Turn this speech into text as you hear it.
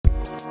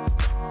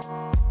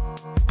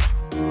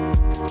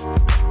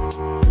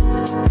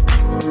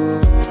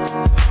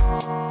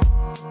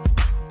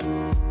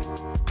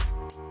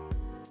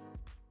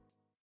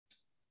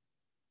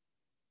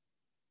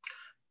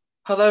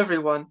Hello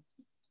everyone.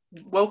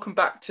 Welcome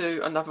back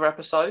to another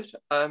episode.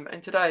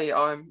 And today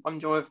I'm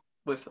joined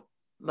with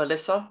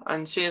Melissa,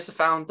 and she is the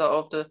founder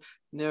of the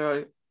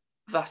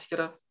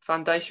Neurovascular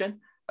Foundation.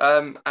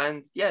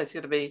 And yeah, it's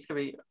gonna be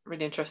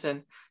really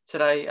interesting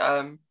today.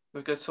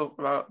 We're going to talk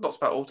about lots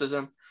about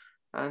autism,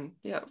 and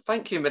yeah,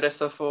 thank you,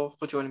 Melissa, for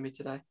joining me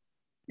today.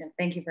 Yeah,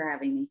 thank you for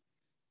having me.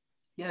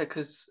 Yeah,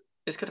 because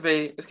it's gonna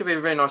be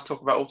really nice to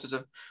talk about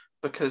autism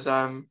because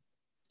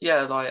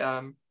yeah,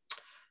 like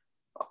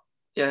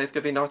yeah, it's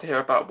gonna be nice to hear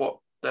about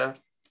what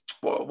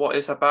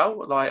it's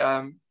about, like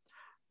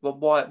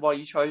why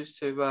you chose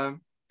to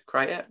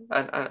create it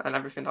and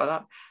everything like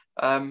that.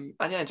 And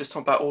yeah, just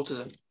talk about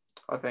autism,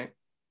 I think.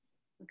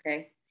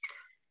 Okay,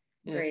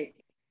 Yeah. great.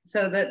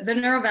 So the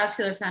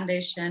Neurovascular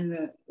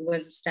Foundation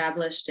was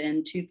established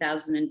in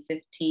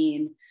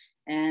 2015,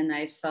 and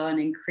I saw an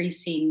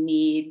increasing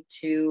need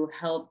to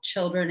help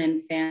children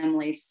and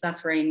families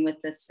suffering with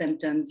the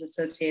symptoms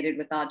associated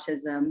with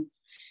autism.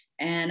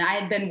 And I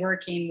had been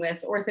working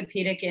with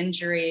orthopedic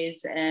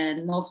injuries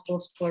and multiple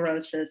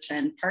sclerosis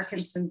and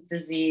Parkinson's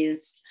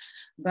disease.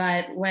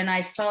 But when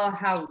I saw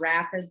how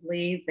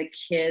rapidly the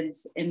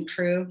kids'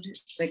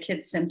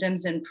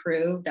 symptoms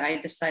improved,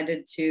 I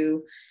decided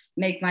to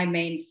make my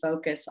main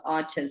focus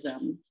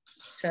autism.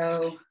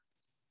 So,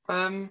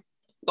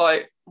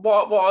 Like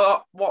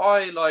what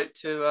I like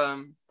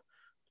to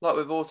like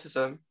with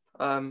autism,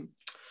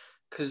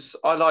 because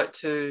I like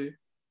to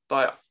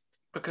like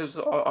because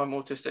I'm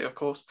autistic, of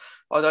course.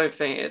 I don't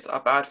think it's a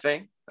bad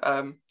thing.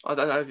 I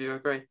don't know if you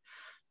agree.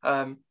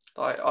 Like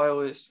I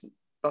always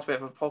that's a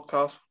bit of a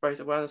podcast, raise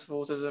awareness of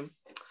autism,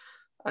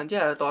 and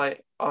yeah,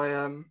 like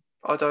I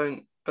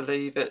don't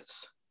believe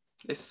it's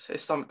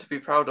something to be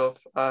proud of.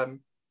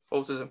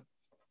 Autism.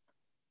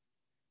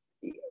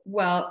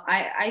 well,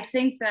 I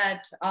think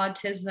that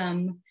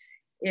autism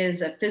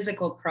is a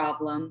physical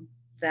problem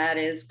that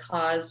is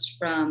caused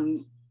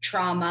from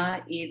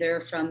trauma,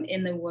 either from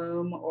in the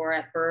womb or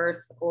at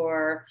birth,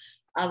 or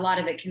a lot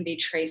of it can be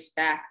traced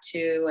back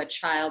to a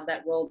child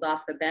that rolled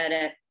off the bed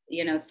at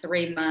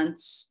 3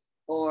 months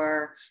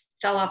or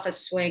fell off a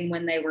swing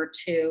when they were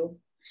two.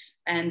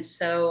 And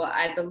so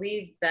I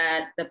believe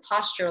that the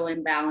postural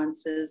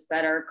imbalances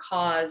that are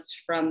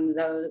caused from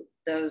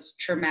those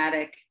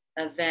traumatic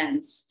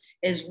events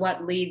is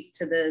what leads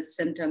to the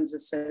symptoms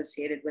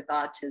associated with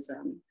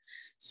autism.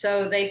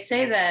 So they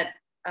say that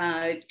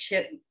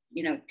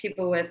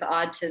people with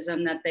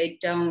autism, that they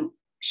don't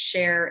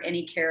share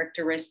any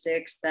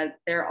characteristics, that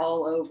they're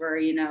all over.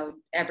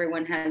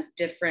 Everyone has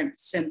different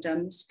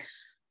symptoms.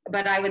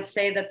 But I would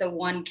say that the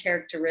one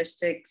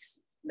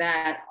characteristics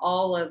that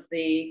all of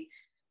the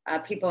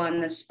people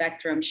on the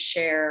spectrum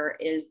share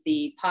is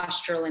the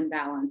postural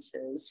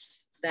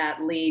imbalances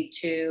that lead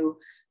to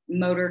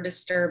motor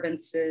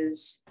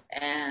disturbances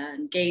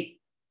and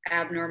gait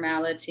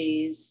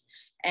abnormalities,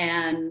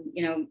 and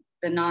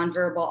the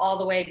nonverbal, all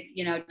the way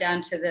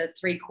down to the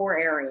three core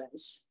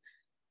areas.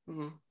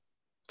 Mm-hmm.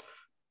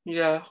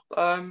 Yeah.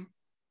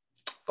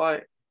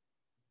 Like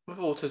with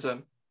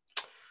autism,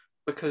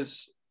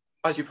 because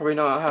as you probably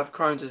know, I have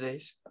Crohn's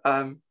disease.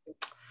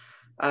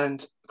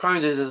 And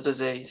Crohn's is a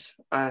disease,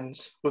 and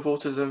with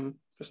autism,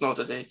 it's not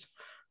a disease,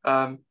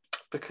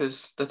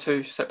 because they're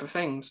two separate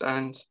things.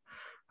 And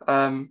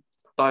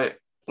like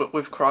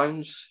with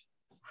Crohn's,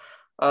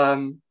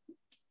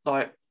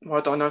 like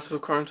my diagnosis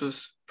with Crohn's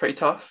was pretty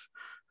tough.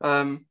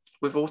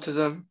 With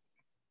autism,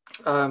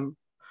 um,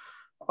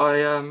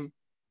 I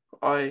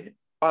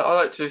I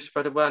like to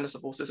spread awareness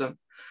of autism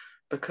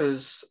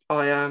because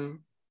I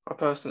am a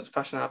person that's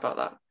passionate about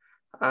that,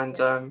 and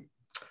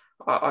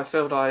I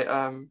feel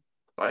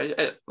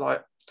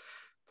like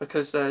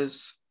because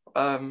there's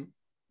I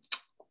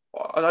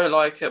don't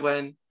like it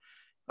when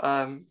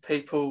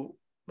people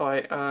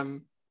like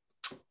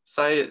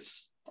say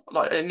it's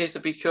like it needs to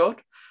be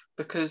cured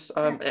because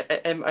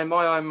in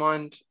my own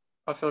mind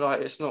I feel like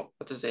it's not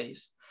a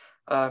disease,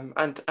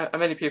 and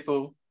many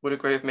people would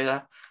agree with me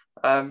there,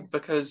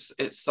 because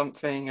it's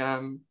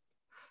something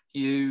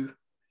you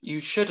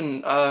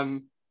shouldn't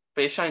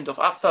be ashamed of.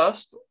 At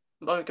first,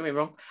 don't get me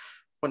wrong,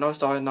 when I was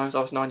diagnosed,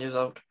 I was 9 years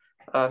old.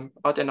 I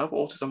didn't know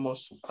what autism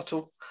was at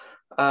all.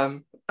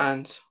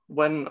 And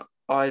when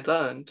I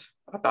learned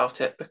about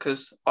it,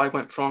 because I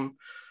went from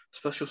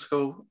special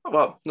school,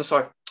 well, no,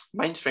 sorry,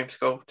 mainstream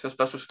school to a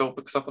special school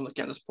because I couldn't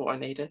get the support I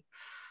needed.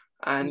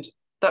 And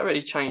that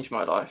really changed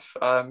my life,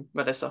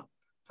 Melissa.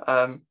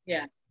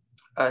 Yeah.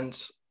 And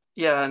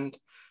yeah, and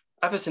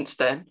ever since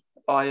then,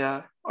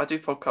 I do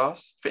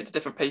podcasts, speak to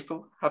different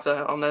people, have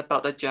their on there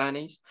about their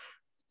journeys,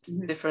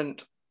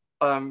 different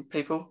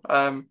people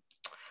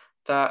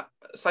that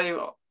say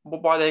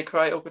why they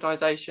create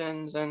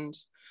organisations,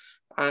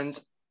 and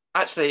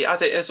actually,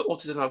 as it is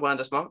Autism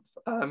Awareness Month,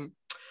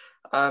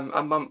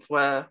 a month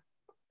where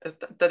it's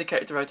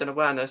dedicated to raising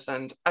awareness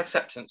and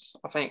acceptance.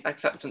 I think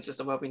acceptance is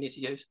the word we need to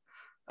use,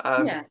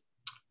 Yeah.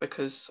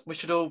 because we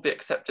should all be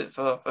accepted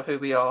for who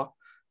we are.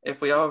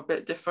 If we are a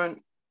bit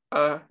different,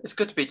 it's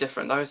good to be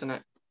different, though, isn't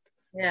it?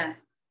 Yeah.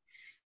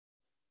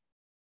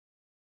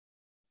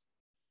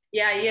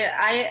 Yeah.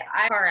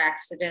 I car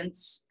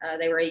accidents.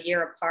 They were a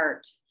year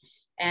apart,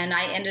 and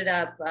I ended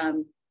up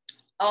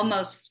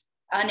almost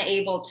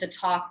unable to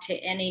talk to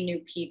any new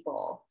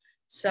people.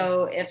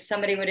 So if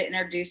somebody would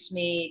introduce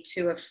me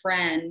to a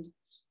friend,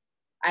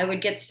 I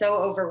would get so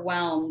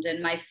overwhelmed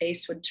and my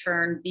face would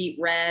turn beet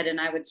red and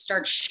I would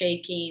start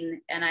shaking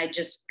and I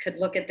just could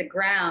look at the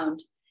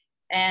ground.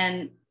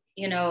 And,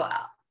 you know,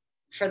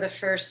 for the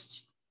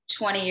first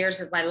 20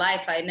 years of my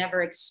life, I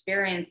never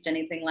experienced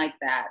anything like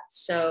that.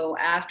 So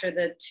after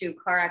the two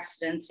car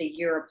accidents a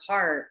year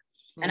apart,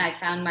 and I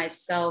found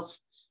myself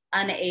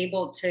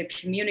unable to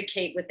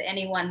communicate with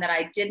anyone that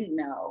I didn't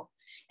know.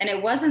 And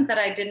it wasn't that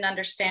I didn't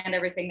understand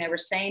everything they were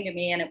saying to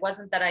me, and it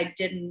wasn't that I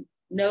didn't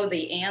know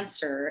the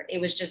answer. It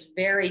was just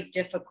very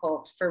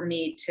difficult for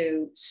me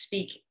to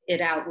speak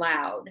it out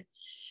loud.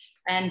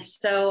 And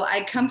so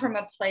I come from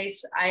a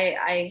place,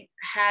 I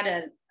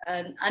had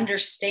an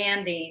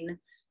understanding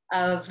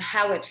of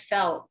how it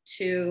felt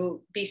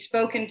to be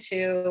spoken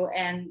to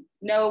and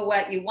know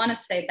what you want to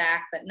say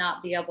back, but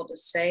not be able to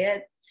say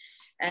it.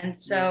 And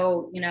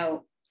so, you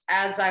know,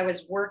 as I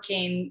was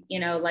working, you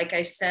know, like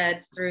I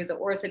said, through the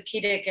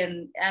orthopedic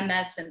and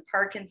MS and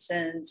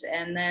Parkinson's,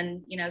 and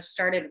then, you know,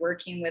 started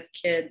working with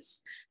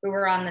kids who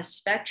were on the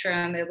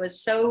spectrum, it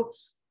was so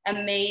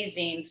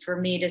amazing for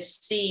me to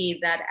see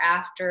that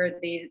after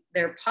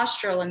their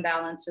postural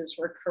imbalances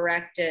were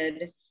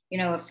corrected, you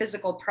know, a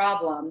physical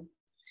problem,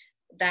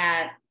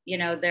 that, you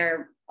know,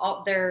 their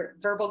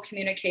verbal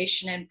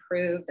communication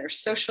improved, their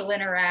social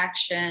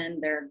interaction,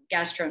 their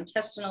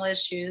gastrointestinal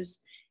issues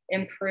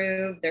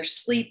improve, their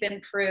sleep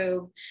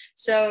improve.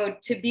 So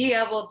to be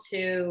able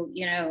to,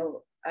 you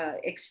know,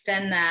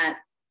 extend that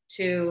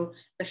to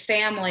the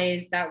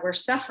families that were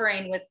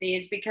suffering with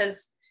these,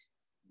 because,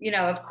 you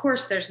know, of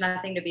course, there's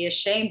nothing to be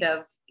ashamed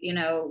of, you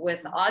know,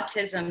 with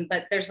autism,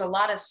 but there's a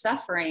lot of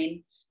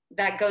suffering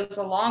that goes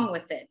along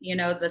with it, you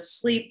know, the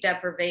sleep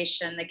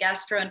deprivation, the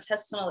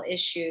gastrointestinal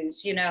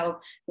issues, you know,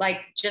 like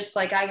just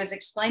like I was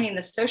explaining,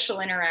 the social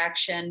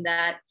interaction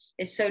that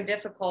is so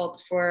difficult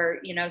for,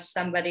 you know,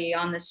 somebody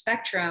on the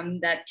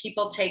spectrum that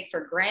people take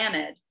for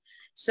granted.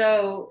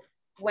 So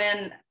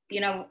when,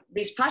 you know,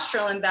 these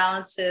postural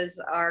imbalances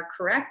are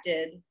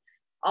corrected,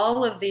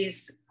 all of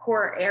these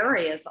core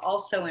areas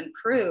also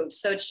improve.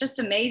 So it's just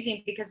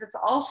amazing, because it's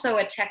also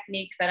a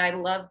technique that I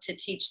love to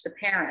teach the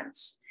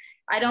parents.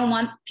 I don't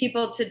want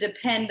people to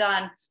depend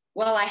on,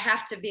 well, I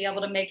have to be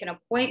able to make an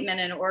appointment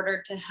in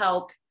order to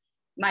help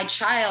my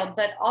child,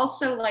 but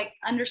also like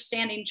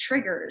understanding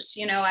triggers.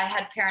 You know, I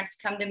had parents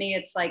come to me,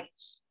 it's like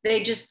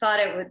they just thought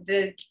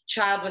the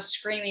child was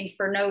screaming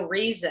for no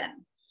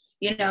reason.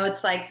 You know,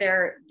 it's like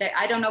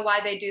I don't know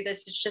why they do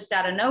this, it's just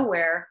out of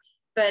nowhere.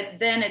 But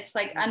then it's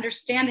like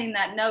understanding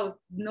that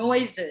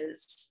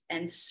noises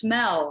and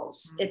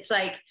smells, it's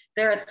like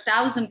they're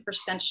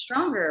 1,000%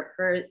 stronger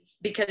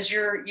because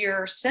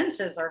your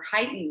senses are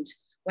heightened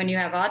when you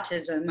have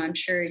autism. I'm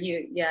sure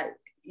you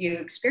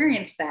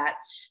experience that.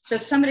 So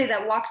somebody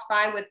that walks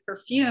by with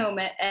perfume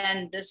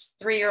and this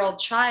 3-year-old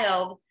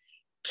child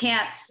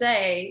can't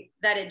say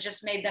that it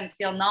just made them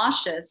feel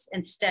nauseous.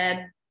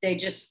 Instead, they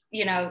just,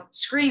 you know,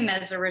 scream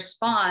as a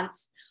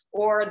response.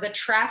 Or the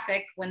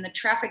traffic, when the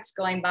traffic's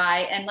going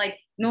by, and like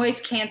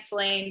noise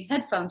canceling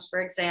headphones,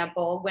 for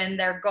example, when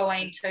they're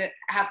going to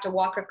have to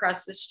walk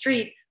across the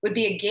street, would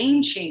be a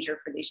game changer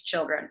for these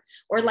children.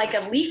 Or like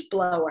a leaf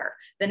blower,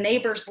 the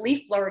neighbor's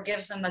leaf blower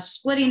gives them a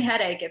splitting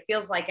headache. It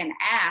feels like an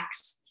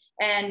axe.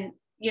 And,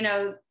 you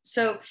know,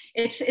 so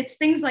it's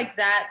things like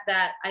that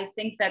I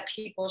think that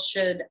people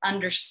should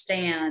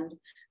understand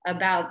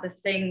about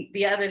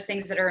the other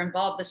things that are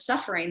involved, the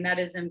suffering that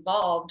is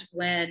involved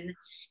when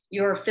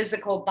your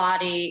physical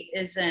body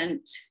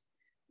isn't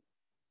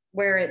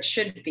where it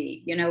should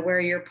be, you know,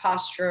 where your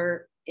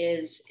posture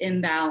is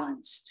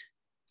imbalanced.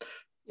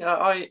 Yeah,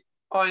 I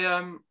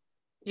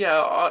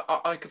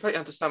completely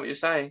understand what you're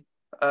saying.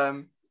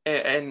 In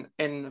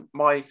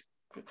my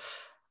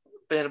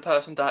being a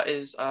person that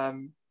is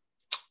can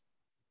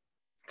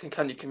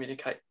you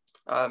communicate,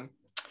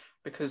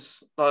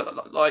 because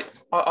like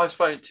I've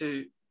spoken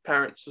to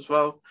parents as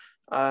well,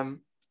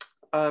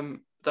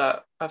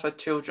 that have had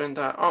children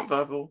that aren't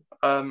verbal,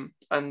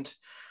 and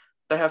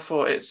they have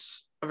thought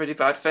it's a really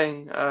bad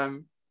thing,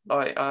 and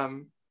I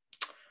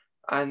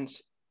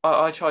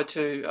try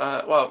to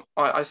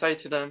I say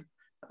to them,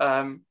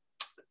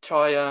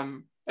 try,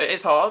 it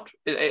is hard,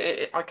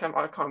 I can't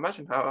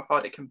imagine how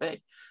hard it can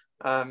be,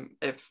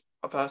 if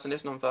a person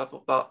is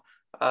non-verbal, but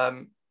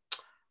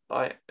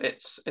like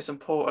it's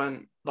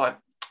important, like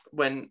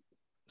when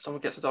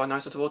someone gets a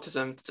diagnosis of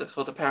autism,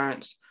 for the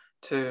parents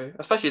to,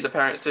 especially the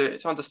parents, to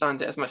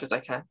understand it as much as they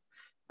can,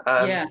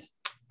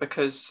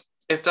 because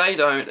if they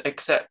don't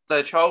accept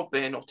their child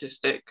being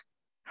autistic,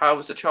 how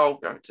is the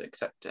child going to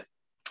accept it?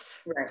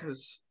 Right.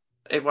 Because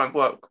it won't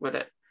work with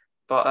it.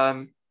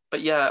 But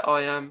yeah,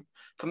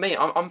 for me,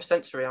 I'm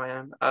sensory. I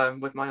am,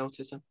 with my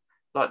autism,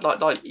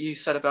 like you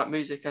said about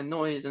music and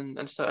noise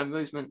and certain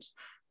movements,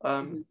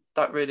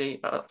 that really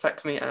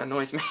affects me and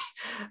annoys me.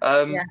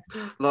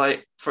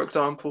 Like, for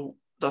example,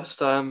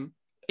 just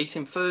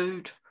eating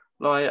food,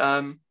 like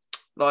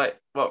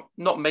well,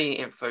 not me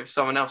eating food,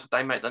 someone else, if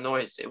they make the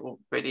noise, it will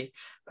really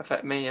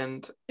affect me,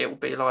 and it will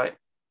be like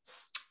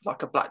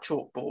a black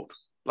chalkboard,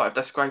 like if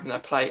they're scraping their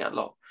plate a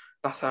lot.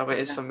 That's how it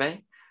is for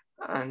me.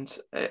 And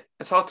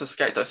it's hard to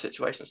escape those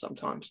situations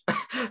sometimes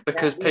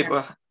because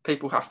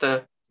people have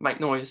to make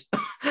noise,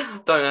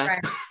 don't they?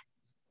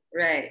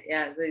 Right.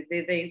 Yeah.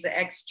 These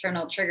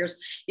external triggers.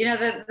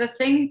 The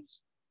thing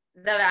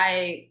that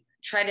I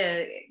try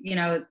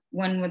to,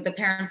 when with the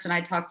parents and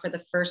I talk for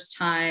the first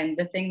time,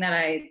 the thing that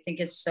I think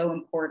is so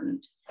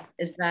important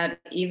is that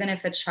even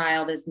if a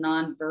child is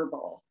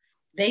nonverbal,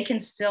 they can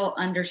still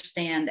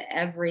understand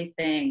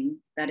everything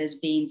that is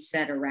being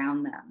said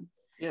around them.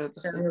 Yeah.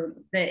 So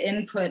the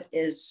input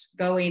is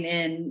going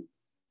in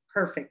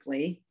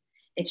perfectly.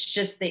 It's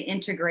just the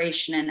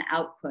integration and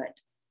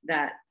output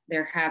that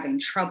they're having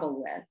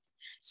trouble with.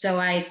 So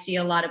I see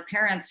a lot of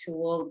parents who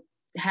will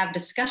have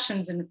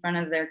discussions in front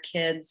of their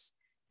kids,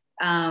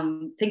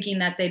 thinking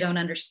that they don't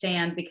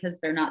understand because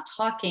they're not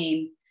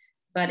talking,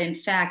 but in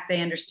fact,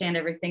 they understand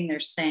everything they're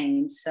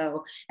saying.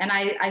 So, and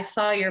I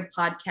saw your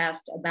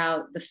podcast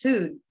about the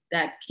food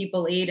that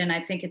people eat, and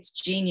I think it's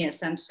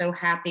genius. I'm so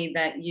happy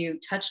that you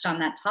touched on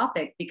that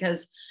topic,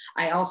 because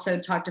I also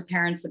talk to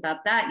parents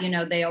about that.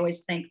 They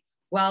always think,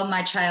 well,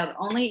 my child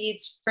only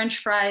eats French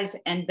fries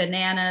and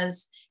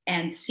bananas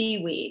and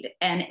seaweed,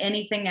 and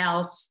anything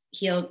else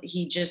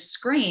he just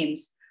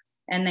screams.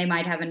 And they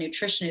might have a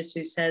nutritionist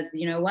who says,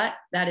 you know what,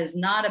 that is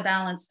not a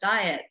balanced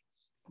diet.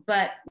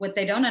 But what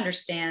they don't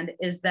understand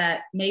is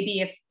that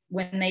maybe if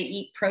when they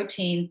eat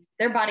protein,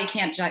 their body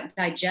can't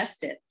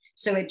digest it.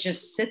 So it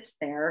just sits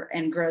there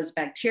and grows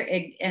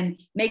bacteria and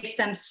makes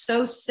them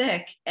so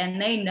sick.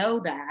 And they know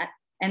that.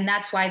 And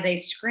that's why they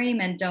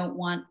scream and don't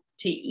want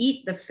to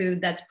eat the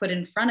food that's put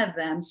in front of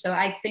them. So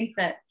I think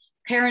that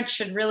parents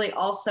should really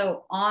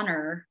also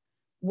honor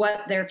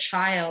what their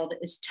child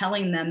is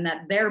telling them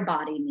that their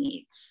body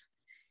needs.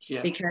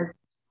 Yeah. Because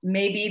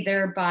maybe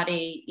their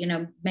body,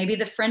 maybe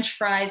the French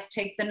fries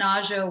take the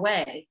nausea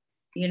away,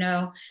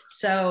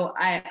 So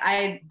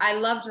I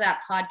loved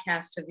that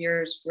podcast of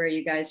yours where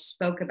you guys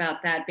spoke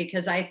about that,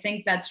 because I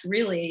think that's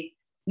really,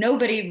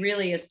 nobody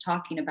really is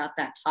talking about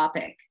that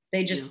topic.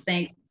 They just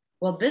think,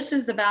 well, this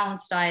is the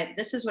balanced diet.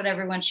 This is what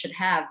everyone should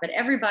have, but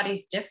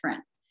everybody's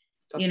different,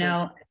 that's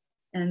right.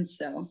 And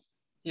so.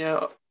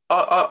 Yeah,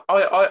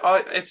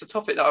 I it's a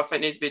topic that I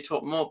think needs to be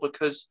taught more,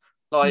 because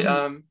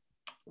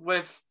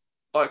with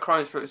like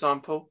Crohn's, for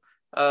example,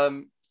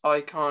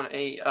 I can't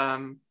eat,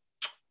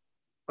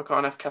 I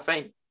can't have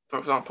caffeine, for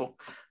example,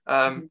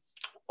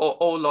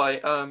 or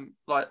like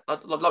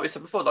we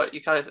said before, like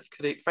you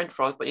could eat French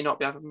fries, but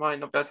might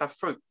not be able to have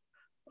fruit,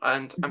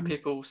 and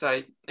people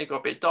say you got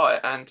to be a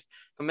diet, and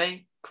for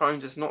me,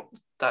 Crohn's is not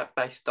that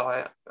based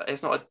diet.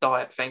 It's not a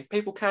diet thing.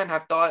 People can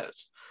have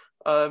diets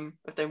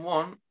if they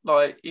want.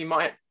 Like you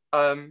might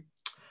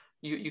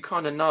you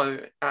kind of know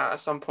at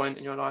some point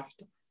in your life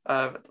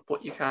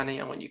what you can eat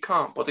and what you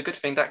can't. But the good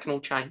thing, that can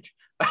all change.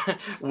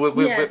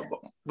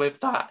 with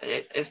that,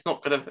 it's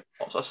not going to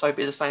also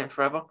be the same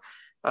forever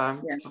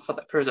for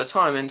that period of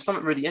time. And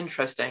something really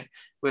interesting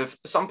with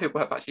some people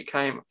have actually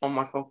came on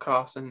my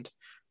podcast, and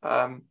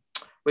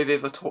we've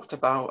either talked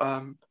about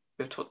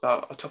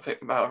a topic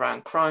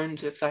around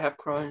Crohn's, if they have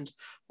Crohn's,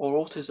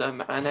 or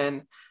autism. And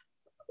then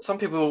some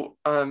people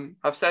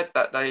have said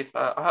that they've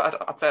I had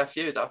a fair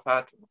few that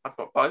I've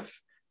got both,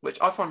 which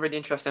I find really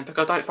interesting,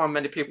 because I don't find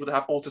many people that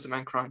have autism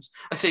and Crohn's.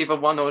 It's either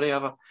one or the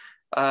other.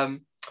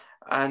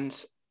 And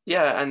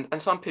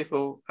some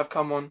people have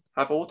come on,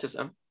 have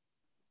autism,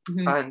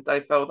 and they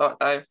felt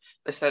that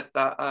they said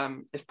that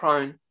it's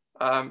prone.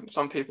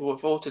 Some people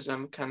with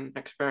autism can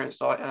experience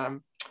like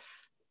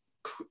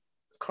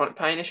chronic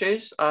pain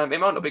issues. It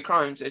might not be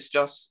Crohn's, it's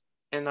just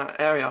in that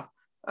area.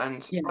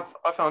 And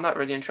I found that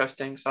really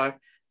interesting. So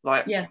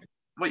what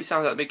you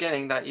sounded at the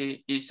beginning, that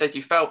you said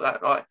you felt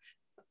that, like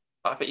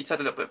I think you said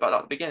a little bit about that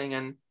at the beginning,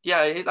 and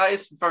that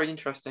is very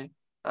interesting.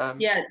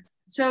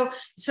 So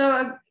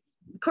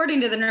according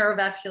to the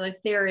neurovascular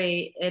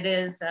theory, it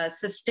is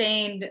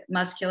sustained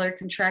muscular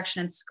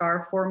contraction and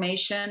scar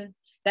formation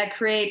that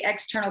create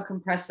external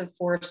compressive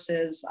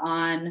forces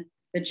on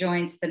the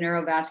joints, the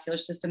neurovascular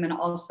system, and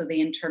also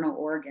the internal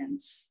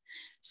organs.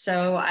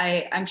 So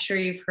I'm sure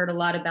you've heard a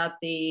lot about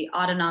the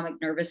autonomic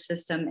nervous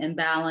system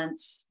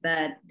imbalance,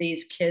 that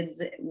these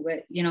kids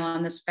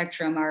on the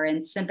spectrum are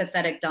in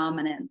sympathetic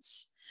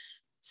dominance.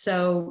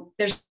 So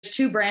there's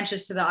two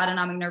branches to the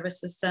autonomic nervous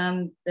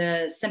system,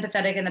 the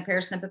sympathetic and the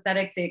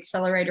parasympathetic, the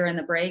accelerator and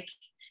the brake.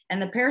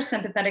 And the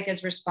parasympathetic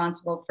is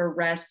responsible for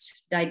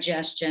rest,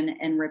 digestion,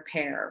 and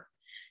repair.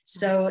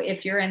 So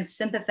if you're in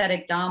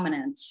sympathetic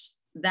dominance,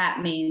 that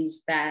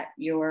means that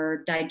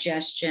your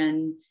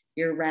digestion,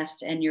 your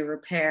rest and your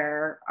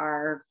repair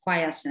are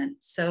quiescent.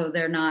 So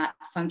they're not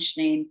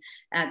functioning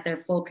at their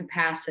full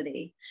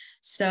capacity.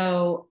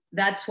 So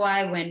that's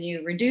why when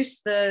you reduce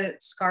the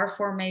scar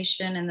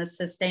formation and the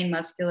sustained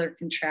muscular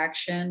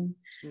contraction,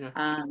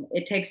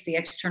 it takes the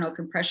external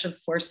compressive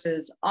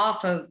forces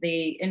off of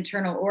the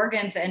internal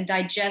organs, and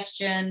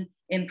digestion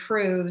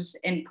improves,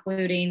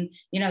 including,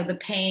 the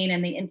pain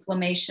and the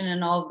inflammation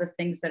and all of the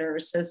things that are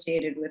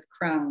associated with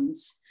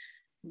Crohn's.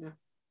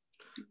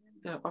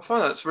 Yeah, I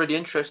find that's really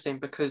interesting,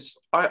 because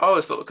I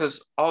always thought,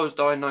 because I was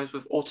diagnosed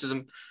with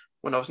autism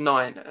when I was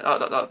 9, that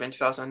would have been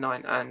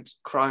 2009, and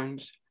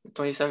Crohn's in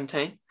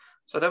 2017.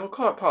 So they were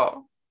quite apart,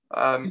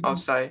 I would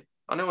say.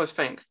 I always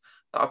think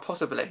that I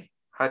possibly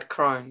had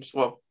Crohn's,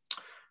 well,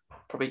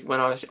 probably when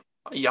I was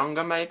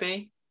younger,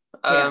 maybe.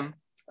 And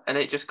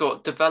it just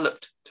got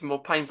developed to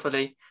more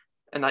painfully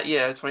in that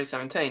year,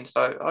 2017.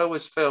 So I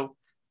always feel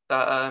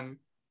that,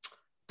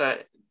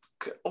 that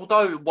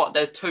although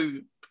they're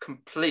two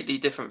completely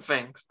different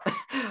things,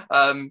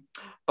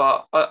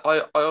 but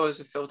I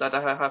always feel that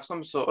I have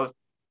some sort of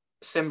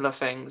similar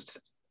things,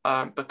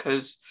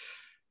 because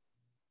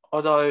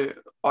although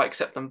I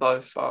accept them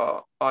both,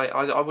 I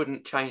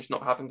wouldn't change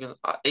not having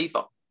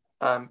either,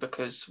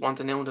 because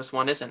one's an illness,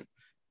 one isn't.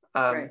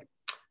 Right.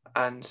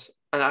 And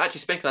actually,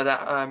 speaking of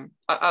that,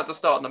 at the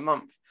start of the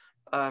month,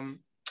 quite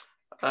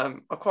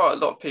a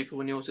lot of people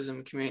in the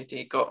autism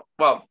community got,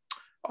 well,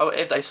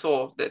 if they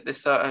saw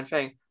this certain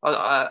thing,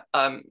 there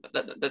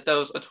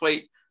was a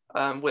tweet,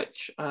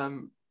 which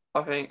I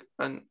think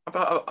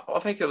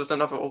it was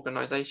another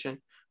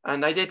organisation,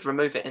 and they did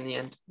remove it in the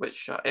end,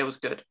 which it was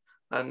good,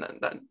 and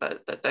that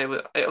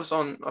it was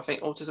on, I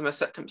think, Autism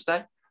Acceptance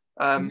Day,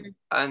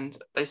 and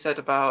they said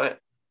about it,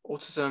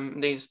 autism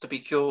needs to be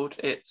cured.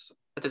 It's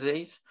a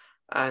disease,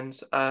 and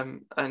I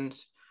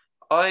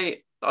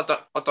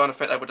don't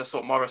think they would have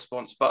thought my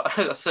response, but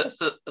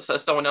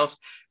someone else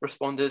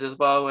responded as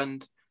well,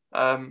 and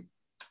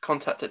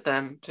contacted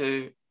them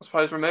to, I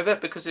suppose, remove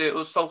it because it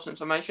was false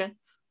information.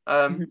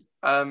 And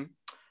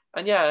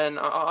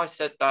I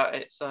said that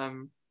it's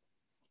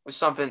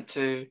something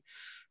to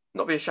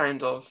not be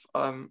ashamed of.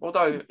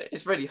 Although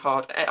it's really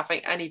hard. I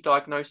think any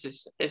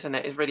diagnosis, isn't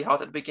it, is really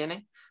hard at the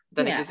beginning.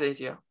 Then it gets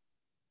easier.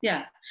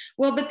 Yeah.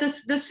 Well, but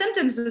the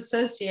symptoms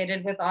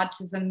associated with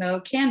autism, though,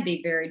 can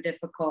be very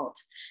difficult.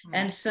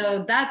 And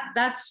so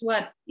that's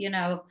what,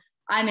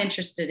 I'm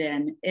interested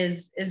in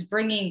is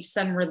bringing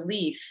some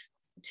relief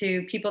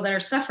to people that are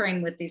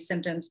suffering with these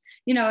symptoms,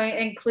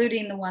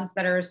 including the ones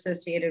that are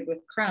associated with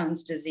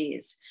Crohn's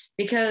disease.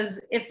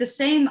 Because if the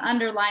same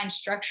underlying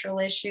structural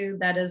issue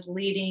that is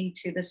leading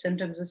to the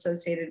symptoms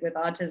associated with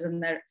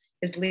autism that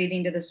is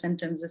leading to the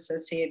symptoms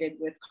associated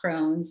with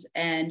Crohn's,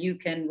 and you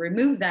can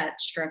remove that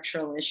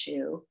structural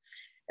issue,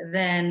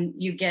 then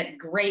you get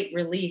great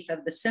relief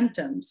of the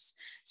symptoms.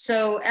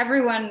 So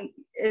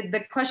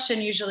the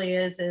question usually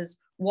is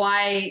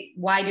why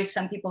do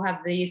some people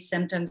have these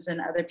symptoms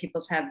and other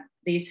people have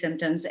these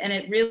symptoms? And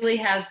it really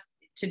has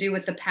to do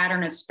with the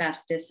pattern of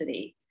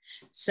spasticity.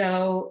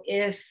 So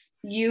if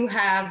you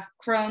have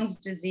Crohn's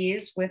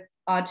disease with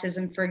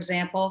autism, for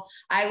example,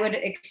 I would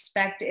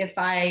expect, if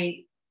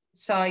I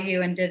saw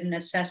you and did an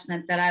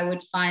assessment, that I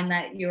would find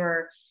that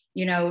your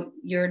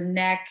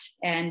neck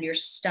and your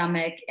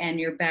stomach and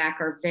your back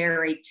are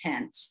very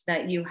tense,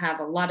 that you have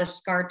a lot of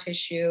scar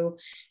tissue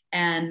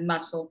and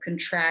muscle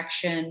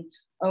contraction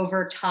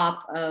over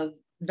top of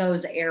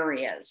those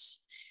areas.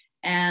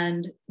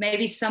 And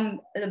maybe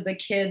some of the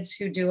kids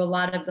who do a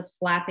lot of the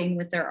flapping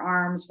with their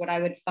arms, what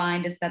I would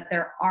find is that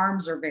their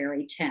arms are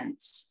very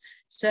tense.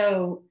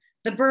 So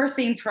the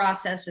birthing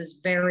process is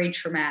very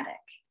traumatic.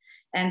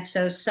 And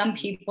so some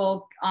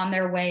people on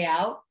their way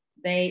out,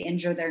 they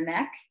injure their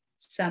neck.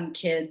 Some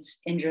kids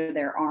injure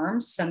their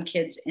arms. Some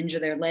kids injure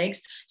their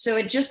legs. So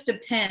it just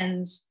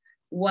depends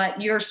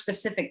what your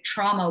specific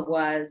trauma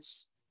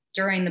was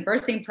during the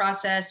birthing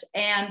process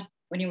and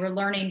when you were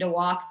learning to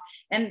walk.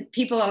 And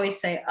people always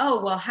say,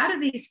 oh, well, how do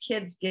these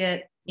kids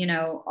get,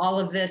 all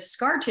of this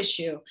scar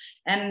tissue?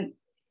 And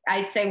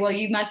I say, well,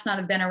 you must not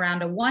have been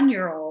around a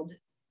 1-year-old,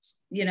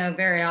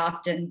 very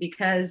often,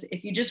 because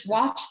if you just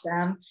watch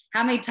them,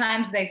 how many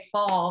times they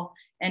fall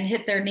and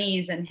hit their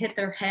knees and hit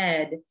their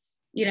head,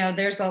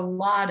 there's a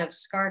lot of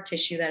scar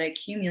tissue that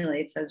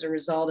accumulates as a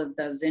result of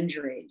those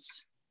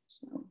injuries.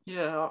 So.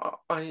 Yeah,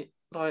 I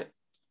like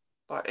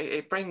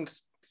it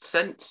brings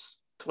sense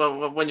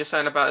to when you're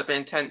saying about it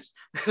being tense,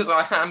 because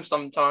I am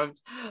sometimes.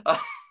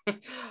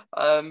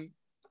 And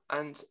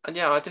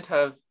yeah, I did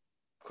have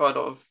quite a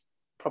lot of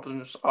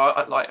problems.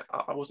 I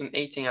wasn't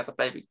eating as a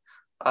baby.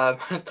 I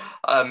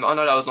know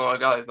that was long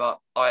ago, but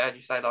as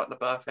you say, like the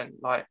birthing,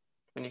 like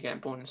when you're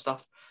getting born and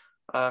stuff,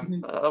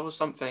 that was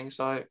something.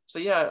 So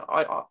yeah,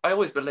 I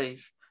always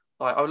believe,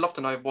 like, I would love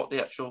to know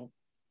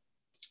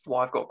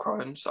why I've got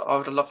Crohn's. I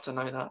would love to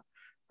know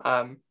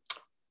that.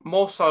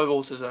 More so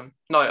autism.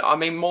 No, I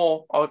mean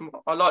more.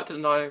 I'd like to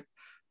know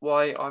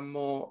why I'm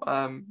more.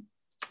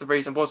 The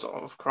reason was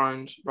of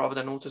Crohn's rather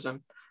than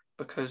autism,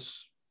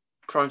 because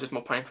Crohn's is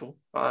more painful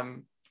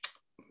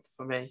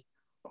for me.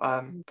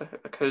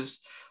 because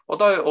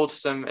although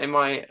autism, it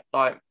might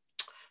like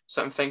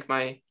certain things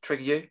may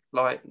trigger you,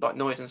 like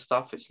noise and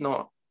stuff. It's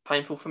not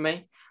painful for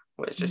me,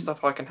 which is just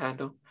stuff I can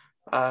handle.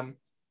 And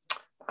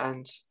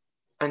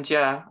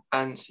yeah,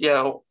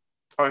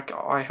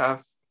 I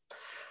have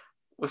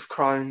with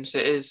Crohn's.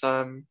 It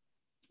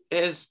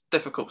is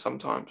difficult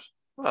sometimes.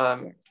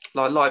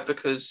 Like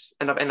because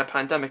in a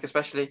pandemic,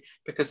 especially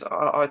because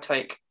I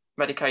take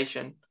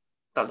medication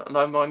that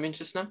lower my immune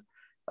system.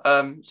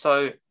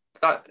 So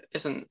that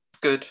isn't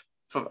good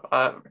for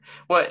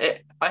well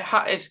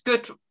it's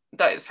good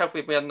that it's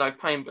healthy we have no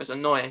pain, but it's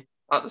annoying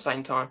at the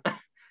same time.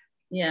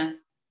 Yeah,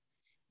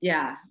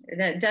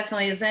 that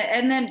definitely is.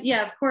 And then,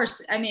 yeah, of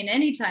course, I mean,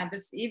 anytime,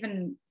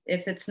 even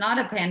if it's not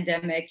a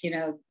pandemic,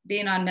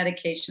 being on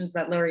medications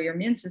that lower your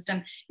immune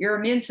system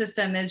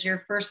is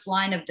your first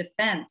line of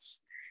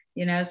defense,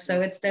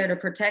 so it's there to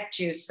protect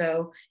you.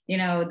 So,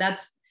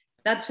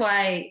 that's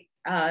why,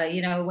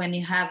 when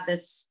you have the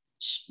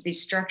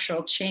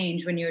structural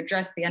change, when you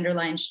address the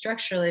underlying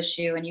structural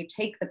issue and you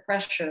take the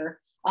pressure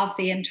off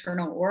the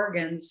internal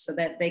organs so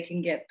that they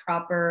can get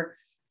proper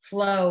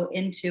flow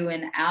into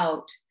and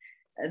out,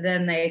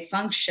 then they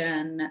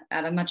function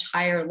at a much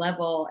higher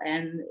level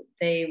and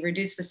they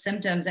reduce the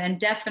symptoms and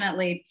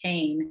definitely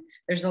pain.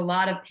 There's a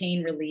lot of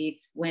pain relief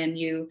when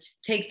you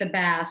take the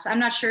baths. I'm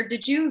not sure,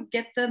 did you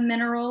get the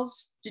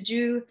minerals?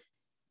 Did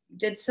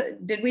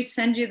we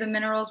send you the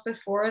minerals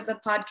before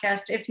the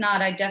podcast? If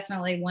not, I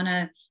definitely want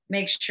to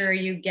make sure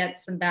you get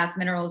some bath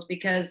minerals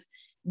because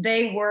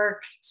they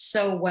work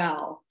so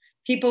well.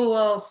 People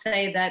will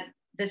say that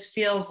this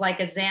feels like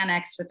a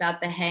Xanax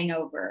without the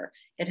hangover.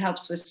 It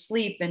helps with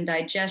sleep and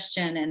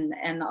digestion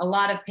and a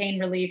lot of pain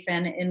relief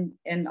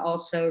and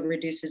also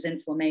reduces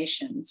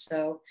inflammation.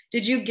 So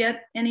did you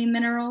get any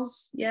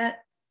minerals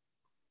yet?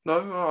 No,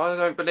 I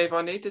don't believe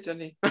I needed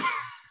any.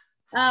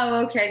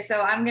 Oh, okay.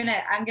 So I'm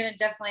gonna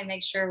definitely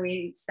make sure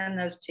we send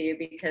those to you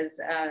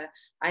because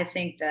I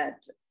think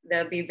that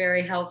they'll be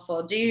very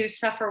helpful. Do you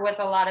suffer with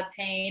a lot of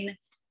pain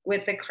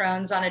with the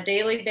Crohn's on a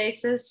daily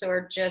basis,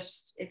 or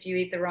just if you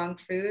eat the wrong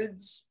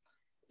foods?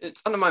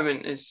 It's at the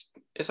moment it's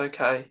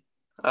okay.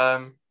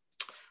 I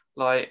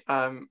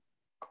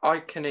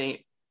can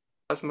eat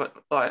as much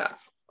like at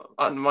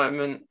the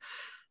moment.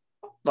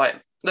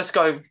 Like let's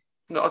go.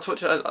 I talked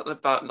to you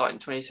about like in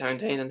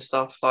 2017 and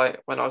stuff.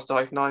 Like when I was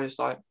diagnosed,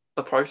 like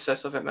the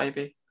process of it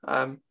maybe.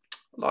 Like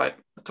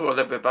I talk a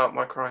little bit about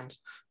my Crohn's.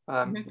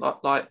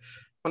 Like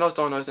when I was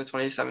diagnosed in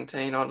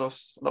 2017, I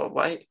lost a lot of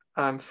weight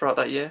throughout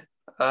that year.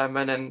 And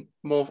then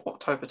more of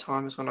October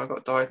time is when I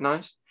got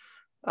diagnosed.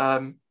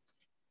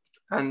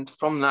 And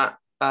from that,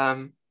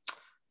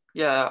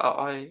 yeah,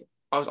 I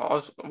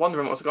was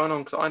wondering what was going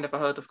on because I never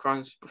heard of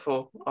Crohn's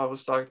before I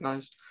was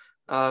diagnosed.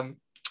 I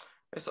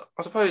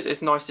suppose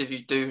it's nice if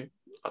you do.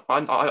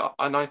 I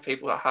know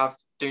people that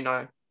do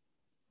know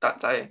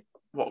that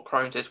what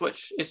Crohn's is,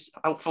 which is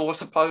helpful, I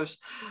suppose.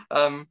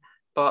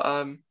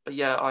 But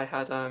yeah, I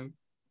had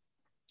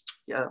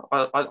yeah,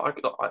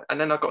 and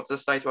then I got to the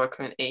stage where I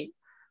couldn't eat,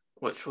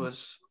 which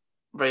was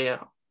really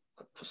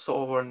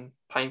sore and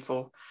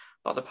painful.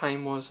 Like the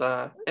pain was,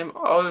 I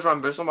always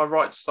remember it's on my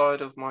right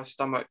side of my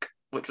stomach,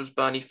 which was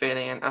burny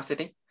feeling and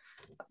acidy.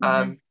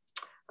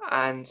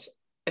 And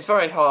it's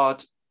very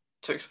hard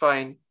to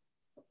explain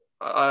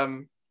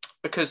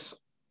because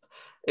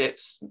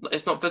it's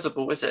not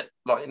visible, is it?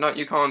 Like, no,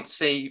 you can't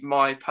see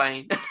my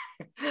pain.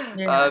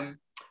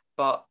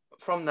 But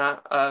from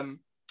that,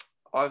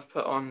 I've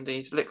put on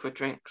these liquid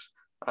drinks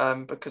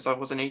because I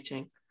wasn't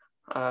eating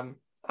and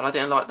I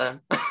didn't like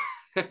them.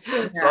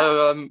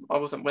 So I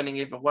wasn't winning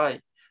either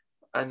way.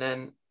 And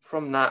then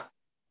from that,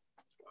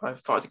 I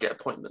started to get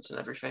appointments and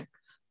everything.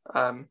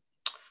 I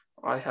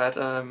had,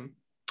 I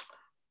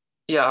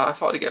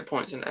started to get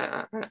appointments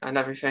and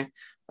everything.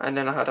 And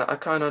then I had a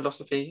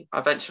colonoscopy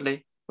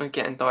eventually when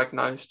getting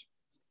diagnosed.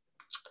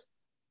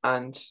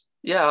 And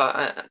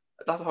yeah,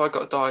 that's how I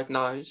got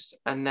diagnosed.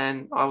 And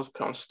then I was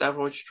put on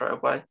steroids straight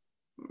away,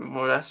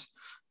 more or less.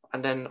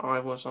 And then I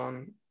was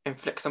on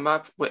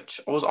infliximab, which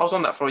I was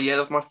on that for a year.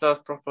 That was my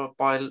first proper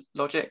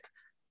biologic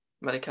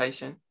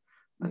medication.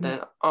 And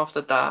then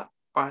after that,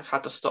 I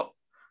had to stop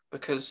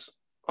because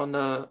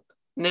I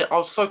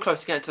was so close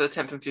to getting to the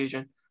 10th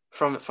infusion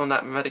from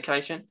that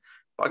medication,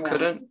 but I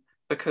couldn't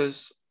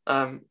because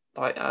the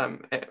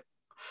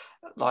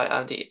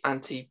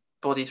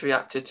antibodies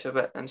reacted to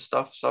it and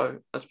stuff. So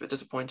that's a bit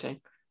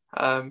disappointing.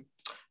 But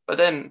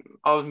then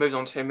I was moved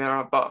on to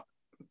Humira, but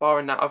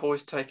barring that, I've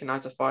always taken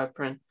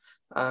azathioprine.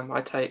 I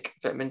take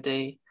vitamin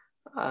D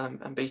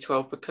and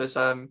B12 because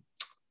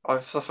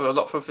I've suffered a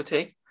lot from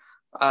fatigue.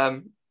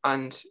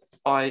 And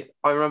I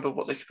remember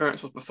what the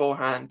experience was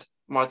beforehand,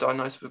 my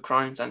diagnosis with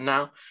Crohn's, and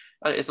now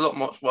it's a lot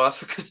much worse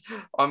because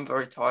I'm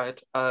very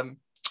tired. I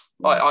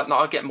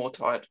get more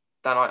tired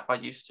than I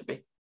used to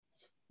be.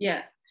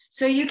 Yeah.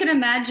 So you can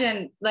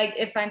imagine, like,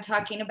 if I'm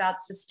talking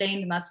about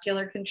sustained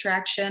muscular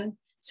contraction,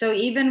 so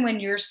even when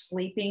you're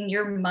sleeping,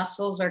 your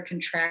muscles are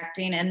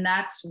contracting, and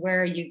that's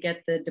where you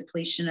get the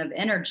depletion of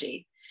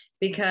energy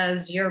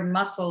because your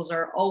muscles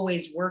are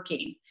always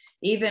working.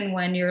 even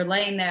when you're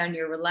laying there and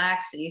you're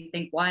relaxed and you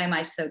think, why am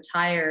I so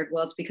tired?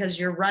 Well, it's because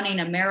you're running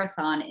a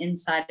marathon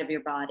inside of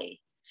your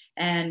body.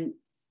 And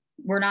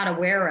we're not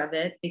aware of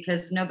it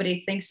because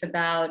nobody thinks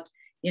about,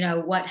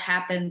 what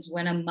happens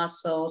when a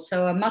muscle.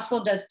 So a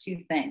muscle does two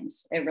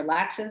things: it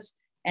relaxes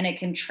and it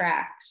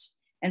contracts.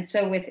 And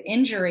so with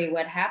injury,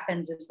 what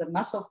happens is the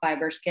muscle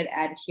fibers get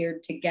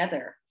adhered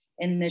together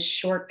in this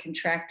short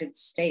contracted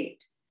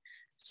state.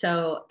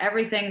 So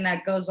everything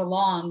that goes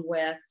along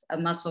with a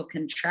muscle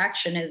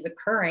contraction is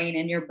occurring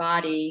in your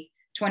body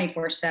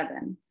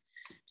 24/7.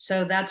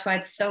 So that's why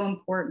it's so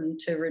important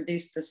to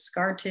reduce the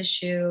scar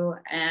tissue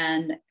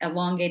and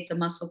elongate the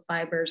muscle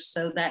fibers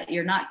so that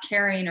you're not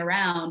carrying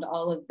around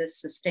all of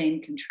this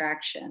sustained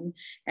contraction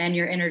and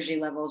your energy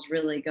levels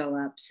really go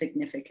up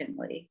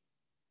significantly.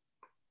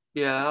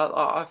 Yeah,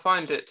 I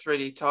find it's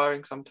really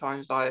tiring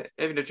sometimes. Like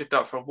even to just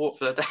go out for a walk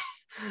for the day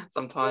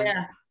sometimes.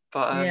 Yeah.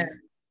 But Yeah.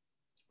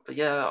 but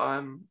yeah,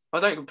 I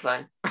don't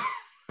complain.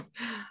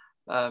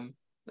 um,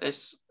 it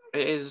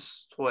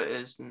is what it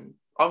is, and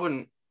I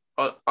wouldn't.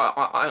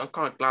 I'm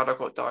kind of glad I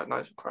got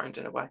diagnosed with Crohn's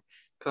in a way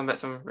because I met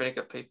some really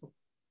good people.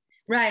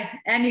 Right.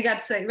 And you got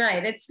to say,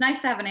 right. It's nice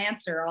to have an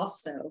answer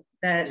also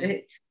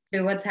to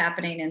what's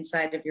happening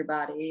inside of your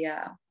body.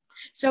 Yeah.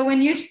 So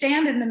when you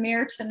stand in the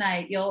mirror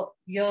tonight,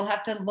 you'll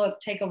have to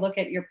take a look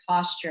at your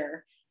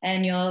posture,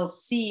 and you'll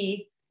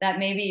see that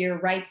maybe your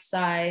right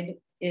side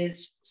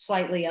is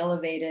slightly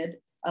elevated,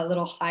 a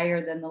little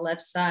higher than the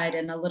left side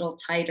and a little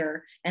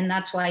tighter. And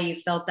that's why you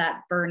felt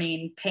that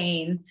burning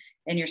pain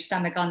in your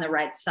stomach on the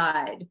right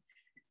side.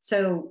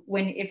 So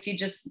if you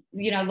just,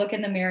 look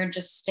in the mirror and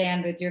just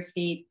stand with your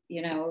feet,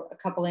 a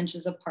couple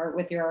inches apart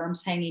with your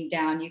arms hanging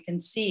down, you can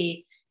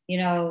see,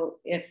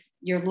 if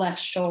your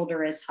left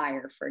shoulder is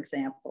higher, for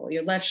example,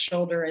 your left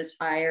shoulder is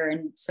higher.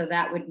 And so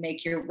that would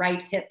make your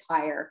right hip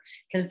higher,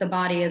 because the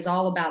body is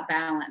all about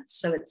balance.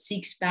 So it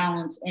seeks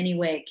balance any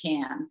way it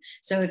can.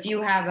 So if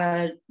you have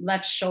a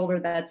left shoulder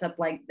that's up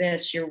like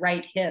this, your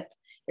right hip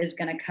is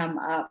going to come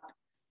up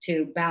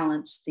to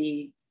balance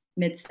the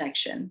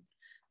midsection.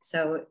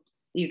 So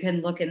you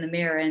can look in the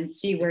mirror and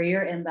see where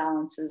your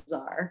imbalances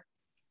are.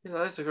 Yeah,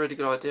 that's a really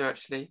good idea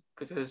actually,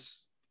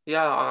 because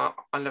yeah,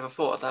 I never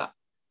thought of that.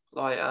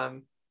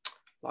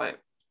 Like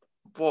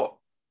what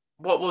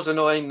was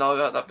annoying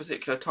though at that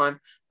particular time,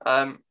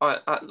 I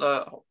at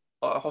the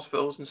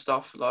hospitals and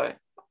stuff, like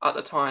at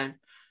the time,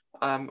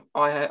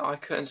 I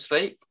couldn't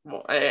sleep.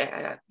 Well,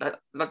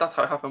 that's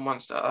how it happened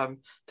once, to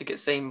get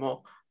seen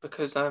more,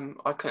 because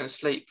I couldn't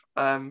sleep,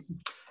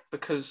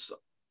 because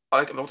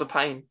I got the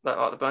pain,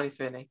 like the burning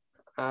feeling,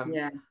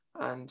 Yeah.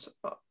 and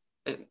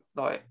it's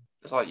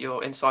like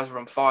your insides are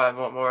on fire,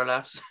 more or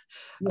less.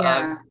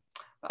 Yeah.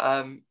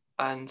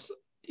 And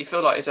you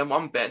feel like it's in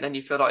one bit, and then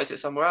you feel like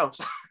it's somewhere else.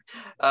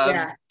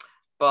 Yeah.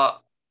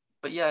 But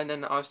yeah, and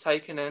then I was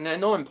taken, and the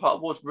annoying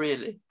part was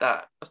really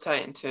that I was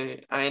taken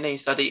to A&E,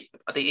 so the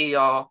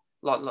ER,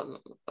 like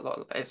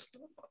it's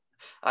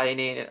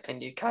A&E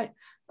in UK.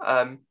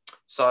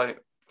 So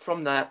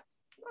from there,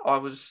 I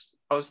was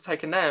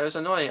taken there. It was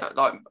annoying,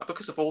 like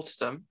because of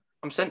autism,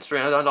 I'm sensory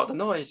and I don't like the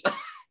noise.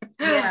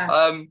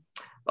 Yeah.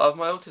 Of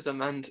my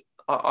autism, and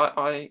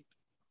I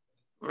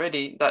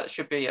really, that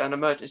should be an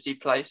emergency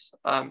place,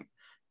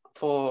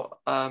 for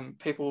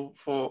people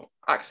for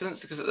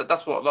accidents, because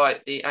that's what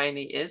like the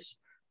A&E is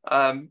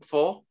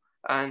for.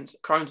 And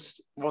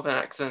Crohn's was an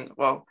accident.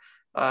 Well,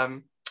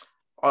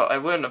 I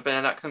wouldn't have been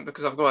an accident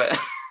because I've got it,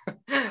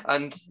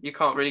 and you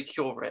can't really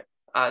cure it.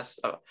 I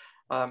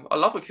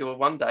love a cure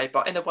one day,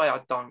 but in a way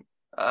I don't,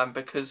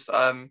 because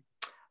I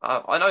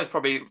know it's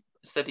probably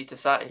silly to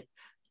say,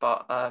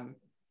 but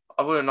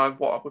I wouldn't know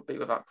what I would be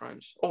without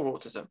Crohn's or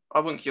autism. I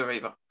wouldn't cure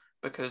either,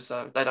 because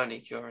they don't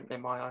need curing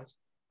in my eyes.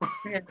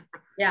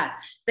 Yeah,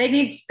 they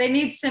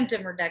need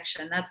symptom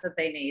reduction. That's what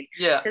they need.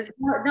 Yeah, because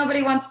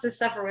nobody wants to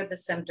suffer with the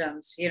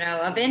symptoms,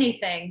 of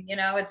anything.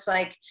 It's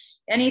like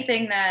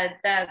anything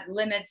that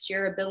limits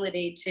your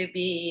ability to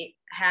be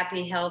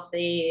happy,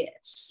 healthy,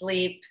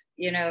 sleep,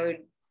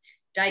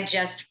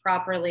 digest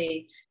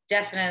properly,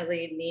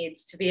 definitely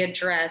needs to be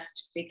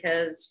addressed,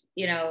 because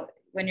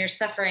when you're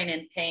suffering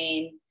in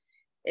pain,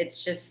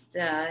 it's just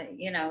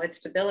it's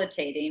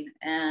debilitating.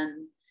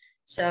 And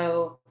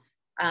so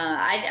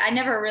I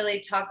never really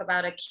talk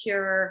about a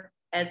cure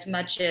as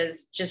much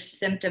as just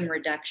symptom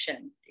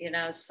reduction,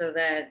 so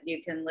that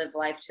you can live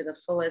life to the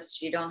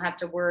fullest. You don't have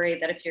to worry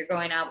that if you're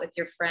going out with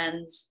your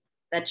friends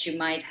that you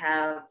might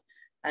have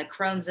a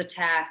Crohn's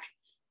attack.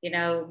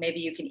 Maybe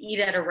you can eat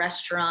at a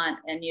restaurant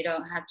and you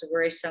don't have to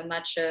worry so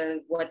much of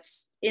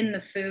what's in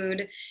the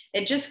food.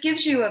 It just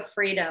gives you a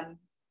freedom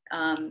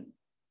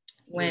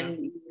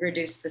when you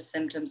reduce the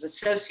symptoms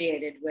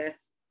associated with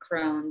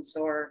Crohn's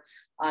or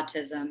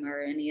autism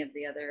or any of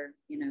the other,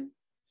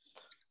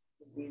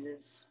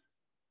 diseases.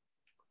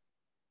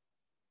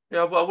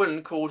 Yeah, but I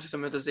wouldn't call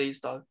autism a disease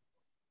though.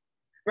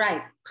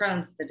 Right.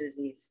 Crohn's the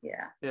disease.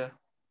 Yeah. Yeah.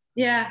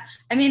 Yeah,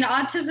 I mean,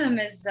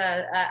 autism is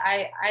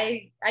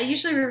I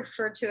usually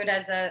refer to it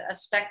as a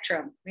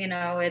spectrum. You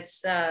know,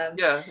 it's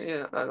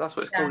Yeah, that's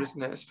what it's called, yeah,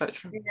 isn't it? A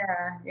spectrum.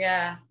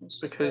 yeah. It's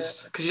just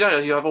a Because you don't know,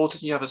 you have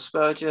autism, you have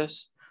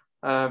Asperger's,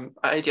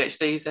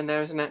 ADHD's in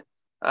there, isn't it?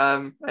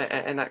 In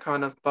that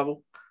kind of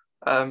bubble.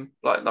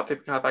 Like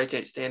people can have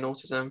ADHD and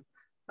autism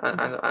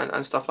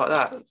and stuff like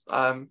that.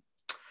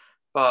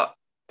 But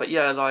but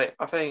yeah, like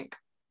I think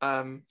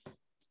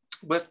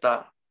with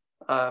that,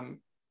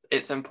 um,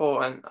 it's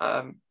important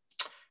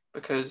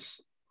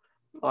because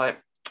like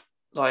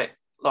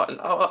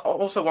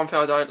also one thing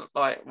I don't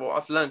like, well,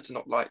 I've learned to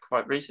not like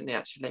quite recently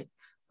actually,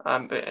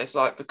 but it's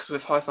like because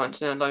with high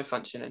functioning and low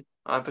functioning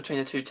between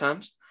the two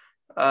terms,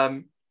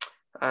 um,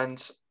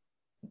 and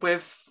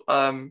with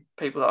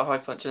people that are high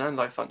functioning and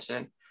low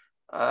functioning,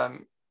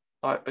 um,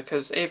 like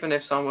because even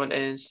if someone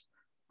is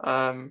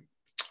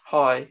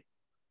high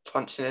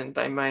functioning,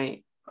 they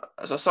may,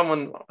 so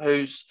someone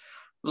who's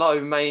low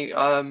may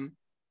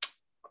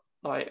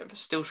like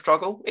still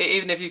struggle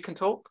even if you can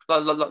talk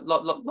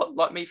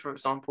like me for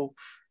example.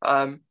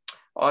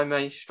 I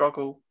may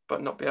struggle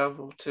but not be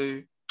able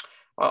to,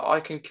 I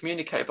can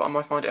communicate but I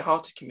might find it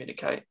hard to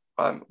communicate,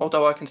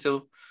 although I can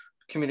still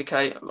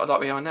communicate like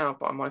we are now,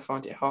 but I might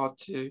find it hard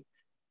to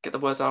get the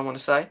words I want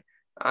to say,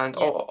 and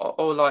yeah,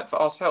 or like for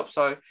ask help.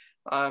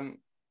 Um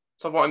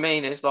so what I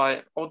mean is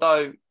like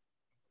although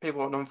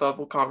people who are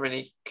non-verbal can't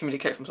really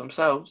communicate for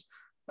themselves,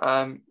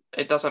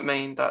 it doesn't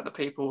mean that the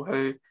people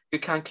who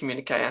can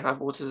communicate and have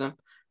autism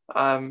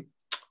um,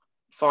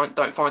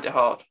 don't find it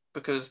hard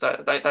because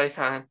they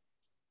can.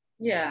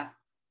 yeah,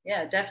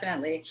 yeah,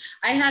 definitely.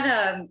 I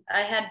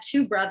had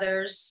two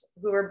brothers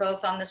who were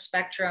both on the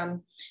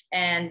spectrum,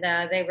 and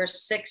they were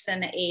 6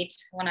 and 8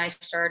 when I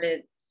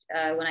started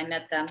when I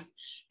met them.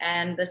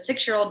 And the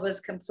 6-year-old was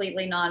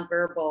completely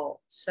nonverbal,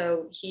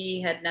 so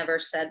he had never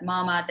said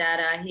 "mama,"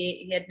 "dada."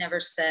 He had never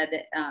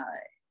said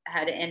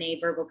had any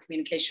verbal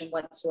communication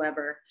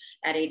whatsoever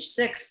at age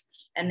 6.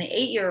 And the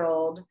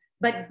 8-year-old,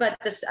 but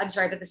this I'm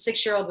sorry, but the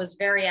 6-year-old was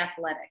very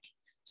athletic.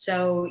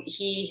 So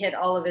he hit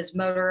all of his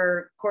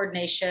motor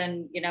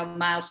coordination, you know,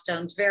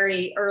 milestones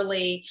very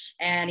early,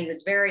 and he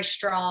was very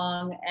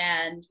strong.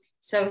 And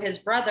so his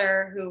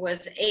brother, who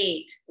was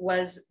 8,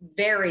 was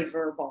very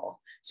verbal.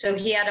 So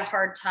he had a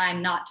hard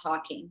time not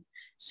talking.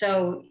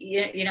 So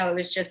you know,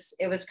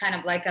 it was kind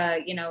of like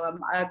a, you know,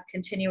 a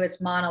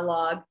continuous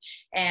monologue.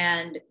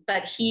 And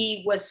but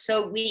he was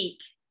so weak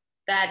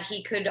that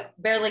he could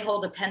barely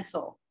hold a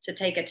pencil to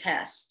take a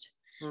test.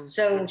 Mm.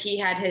 So he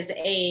had his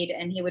aide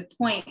and he would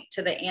point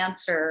to the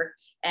answer,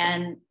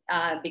 and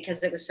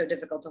because it was so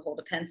difficult to hold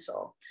a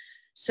pencil.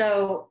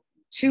 So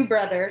two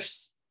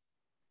brothers,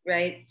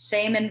 right?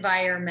 Same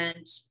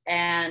environment.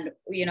 And,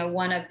 you know,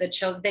 one of the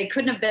children, they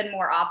couldn't have been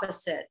more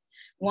opposite.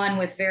 One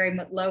with very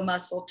low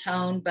muscle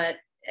tone, but,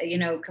 you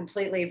know,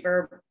 completely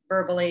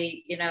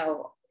verbally, you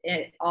know,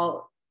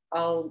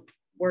 all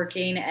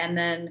working. And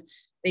then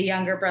the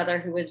younger brother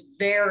who was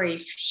very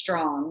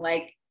strong,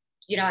 like,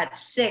 you know, at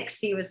 6,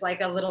 he was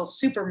like a little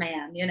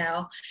Superman, you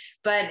know,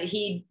 but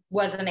he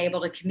wasn't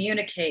able to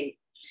communicate.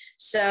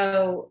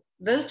 So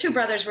those two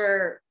brothers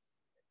were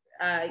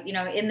you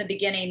know, in the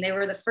beginning, they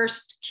were the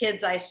first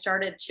kids I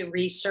started to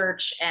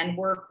research and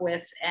work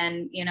with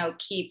and, you know,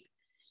 keep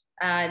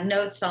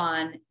notes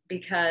on,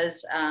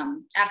 because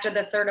after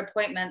the third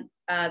appointment,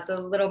 the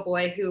little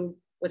boy who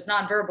was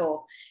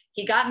nonverbal,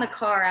 he got in the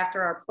car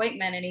after our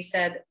appointment and he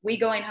said, "We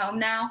going home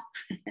now?"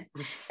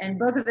 And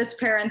both of his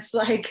parents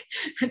like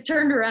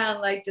turned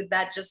around like, "Did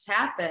that just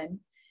happen?"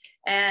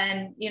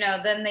 And, you know,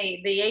 then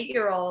the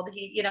 8-year-old,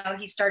 he, you know,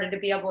 he started to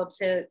be able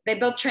to, they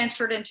both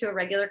transferred into a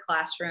regular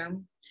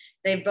classroom.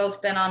 They've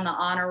both been on the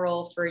honor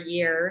roll for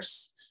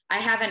years. I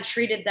haven't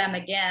treated them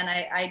again.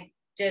 I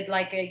did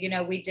like a, you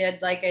know, we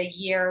did like a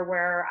year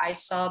where I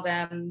saw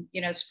them,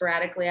 you know,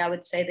 sporadically. I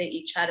would say they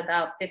each had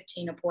about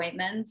 15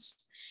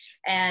 appointments.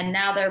 And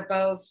now they're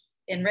both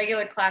in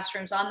regular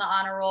classrooms on the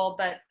honor roll,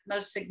 but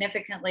most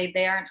significantly,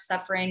 they aren't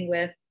suffering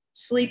with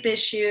sleep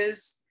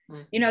issues.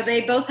 You know,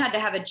 they both had to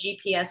have a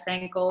GPS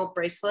ankle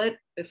bracelet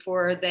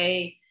before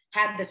they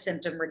had the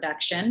symptom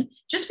reduction,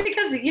 just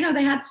because, you know,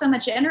 they had so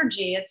much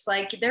energy. It's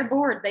like they're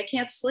bored, they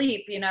can't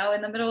sleep, you know,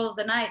 in the middle of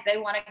the night they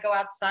want to go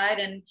outside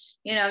and,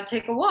 you know,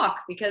 take a walk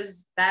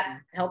because that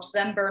helps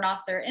them burn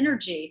off their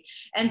energy.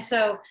 And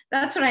so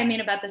that's what I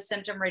mean about the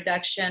symptom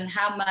reduction,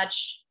 how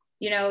much,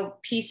 you know,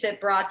 peace it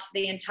brought to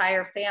the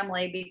entire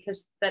family,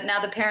 because that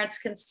now the parents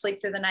can sleep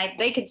through the night,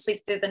 they can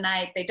sleep through the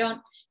night, they don't,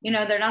 you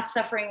know, they're not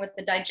suffering with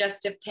the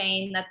digestive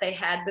pain that they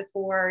had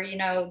before. You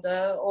know,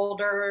 the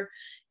older,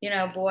 you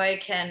know, boy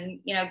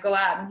can, you know, go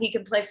out and he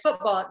can play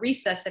football at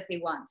recess if he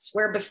wants,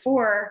 where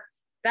before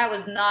that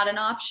was not an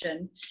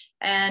option.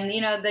 And,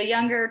 you know, the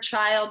younger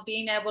child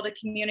being able to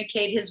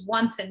communicate his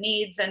wants and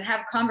needs and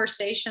have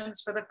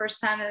conversations for the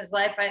first time in his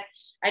life,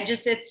 I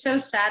just, it's so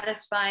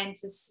satisfying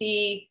to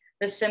see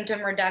the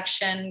symptom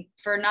reduction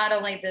for not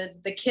only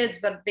the kids,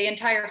 but the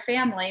entire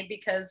family,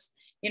 because,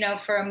 you know,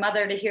 for a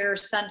mother to hear her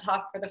son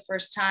talk for the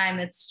first time,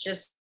 it's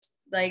just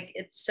like,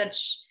 it's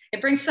such, it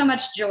brings so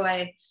much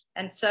joy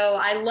And so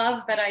I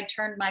love that I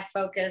turned my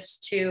focus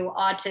to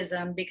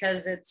autism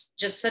because it's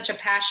just such a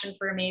passion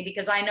for me,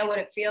 because I know what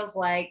it feels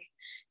like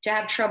to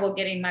have trouble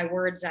getting my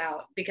words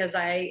out, because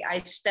I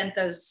spent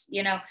those,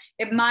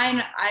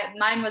 mine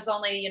was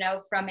only,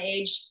 from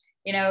age,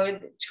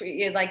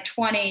 like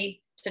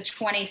 20 to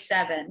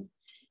 27.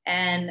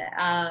 And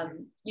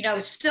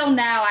still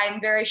now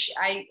I'm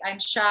I'm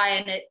shy,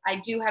 and I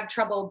do have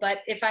trouble, but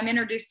if I'm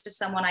introduced to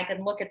someone, I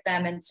can look at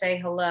them and say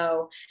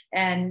hello,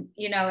 and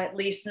at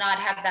least not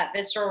have that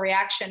visceral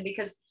reaction,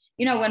 because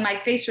when my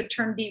face would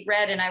turn beet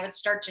red and I would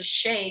start to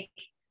shake,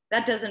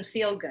 that doesn't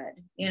feel good.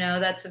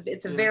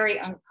 It's very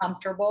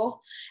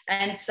uncomfortable.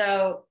 And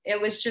so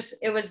it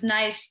was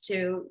nice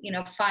to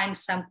find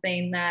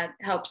something that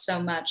helps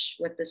so much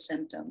with the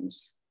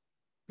symptoms.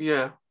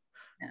 Yeah,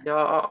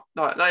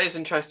 like that is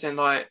interesting.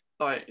 Like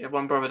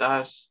one brother that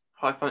has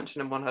high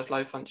functioning, one has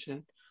low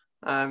functioning.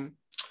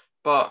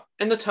 But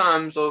in the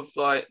terms of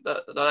like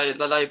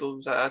the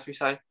labels, as we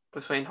say,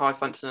 between high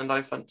functioning and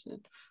low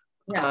functioning,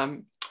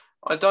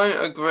 I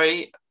don't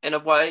agree in a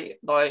way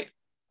like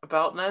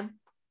about them.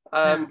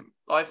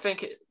 I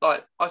think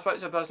like I spoke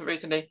to a person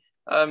recently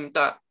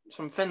that's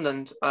from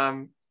Finland,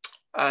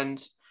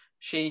 and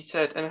she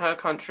said in her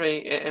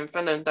country, in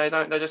Finland, they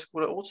just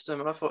call it autism,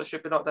 and I thought it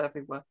should be like that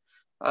everywhere.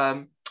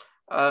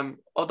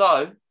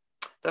 Although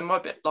there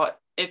might be, like,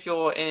 if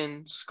you're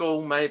in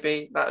school,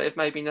 maybe that it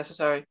may be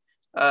necessary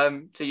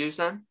to use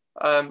them,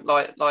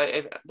 like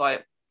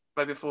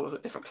maybe for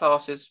different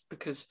classes,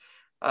 because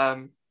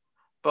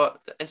but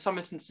in some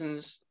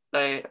instances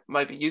they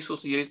may be useful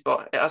to use,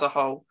 but as a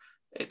whole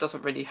it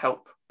doesn't really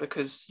help,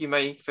 because you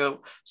may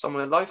feel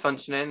someone with low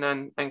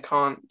functioning and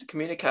can't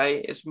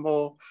communicate is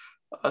more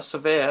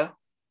severe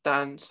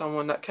than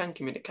someone that can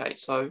communicate.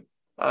 So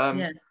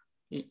I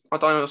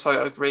don't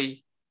also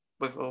agree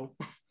with all.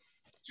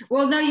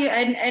 Well, no,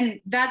 and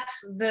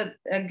that's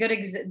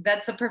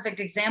that's a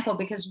perfect example,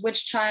 because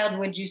which child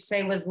would you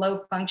say was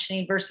low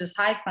functioning versus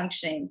high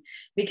functioning?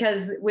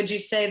 Because would you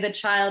say the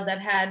child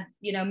that had,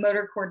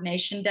 motor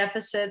coordination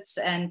deficits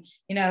and,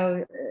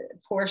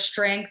 poor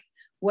strength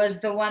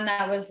was the one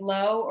that was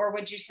low, or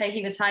would you say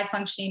he was high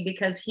functioning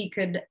because he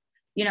could,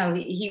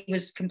 he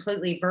was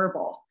completely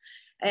verbal?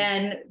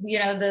 And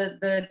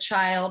the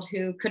child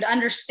who could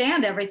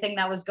understand everything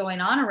that was going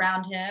on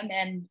around him,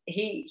 and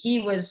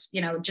he was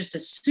just a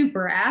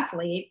super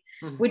athlete,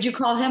 would you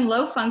call him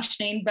low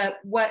functioning? But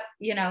what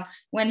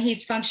when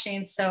he's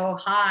functioning so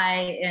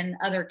high in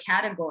other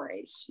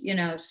categories,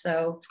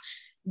 so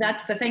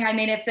that's the thing. I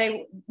mean, if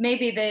they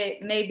maybe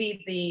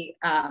the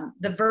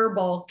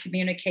verbal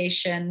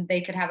communication,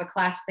 they could have a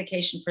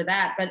classification for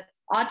that, but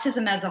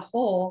autism as a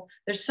whole,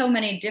 there's so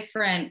many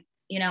different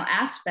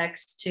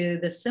aspects to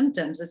the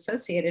symptoms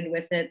associated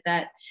with it,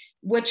 that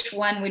which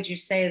one would you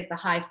say is the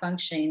high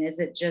functioning? Is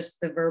it just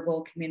the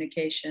verbal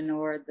communication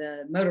or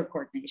the motor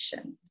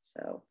coordination?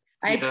 So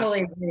I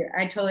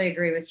totally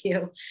agree with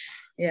you.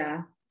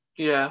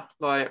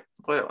 Like,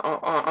 well,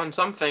 on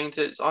some things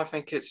I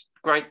think it's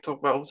great to talk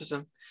about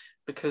autism,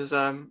 because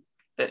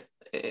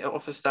it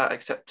offers that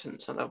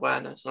acceptance and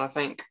awareness, and I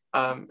think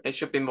it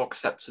should be more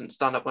acceptance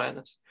than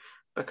awareness,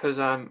 because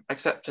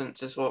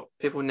acceptance is what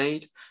people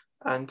need.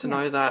 And to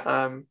know that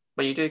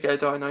when you do get a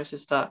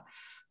diagnosis, that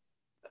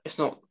it's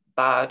not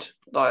bad.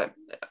 Like,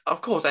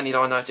 of course, any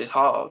diagnosis is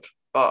hard,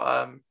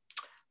 but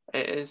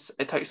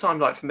it takes time.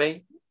 Like for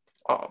me,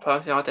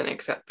 personally, I didn't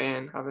accept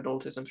having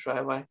autism straight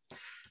away,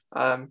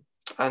 and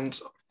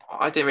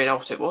I didn't really know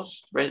what it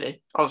was.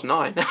 Really, I was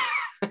 9.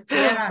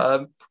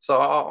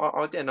 So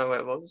I didn't know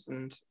what it was,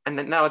 and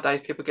then nowadays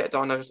people get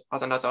diagnosed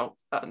as an adult.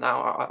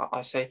 Now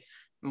I see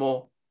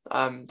more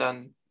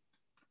than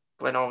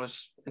when I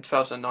was in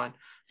 2009.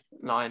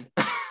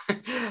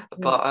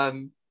 But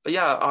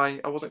yeah,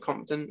 I wasn't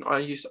confident. I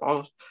was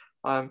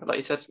like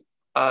you said,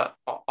 I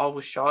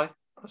was shy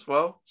as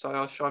well. So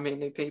I was shy meeting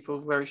new people,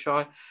 very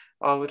shy.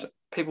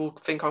 People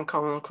think I'm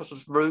coming across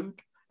as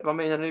rude if I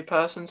meet a new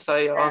person.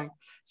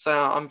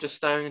 I'm just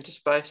staring into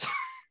space.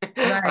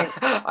 Right.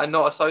 I'm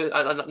not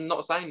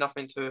saying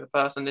nothing to a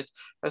person.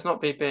 It's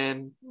not me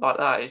being like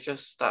that. It's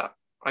just that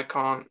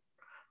I'm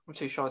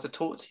too shy to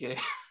talk to you.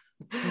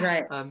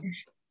 Right.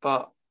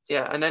 But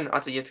yeah, and then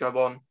as the years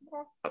go on,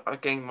 I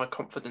gained my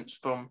confidence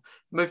from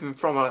moving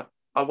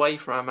away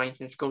from a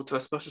mainstream school to a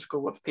special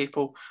school with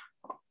people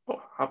who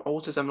have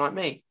autism like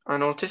me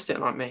and autistic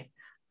like me.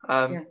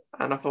 And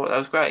I thought that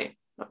was great,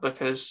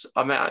 because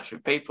I met actually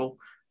people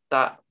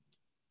that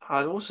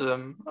had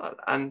autism,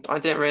 and I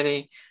didn't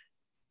really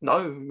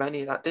know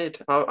many that did.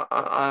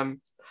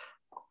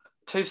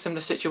 Two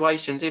similar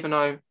situations, even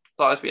though,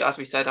 like as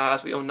we said,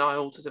 as we all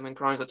know, autism and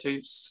Crohn's are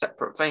two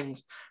separate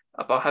things,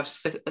 but have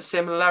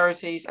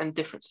similarities and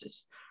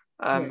differences.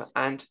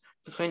 And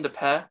between the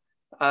pair,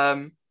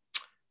 I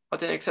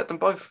didn't accept them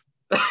both.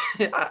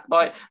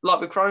 like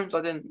with Crohn's,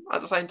 I didn't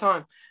at the same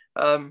time.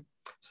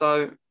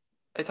 So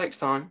it takes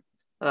time.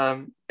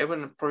 It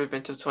wouldn't have probably been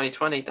until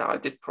 2020 that I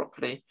did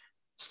properly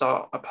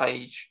start a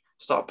page,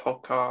 start a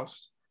podcast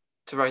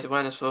to raise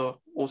awareness for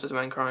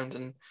autism and Crohn's,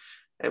 and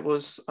it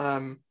was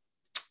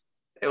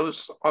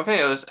I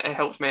think it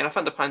helped me, and I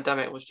think the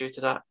pandemic was due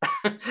to that,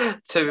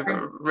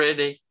 Right.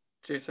 really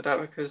due to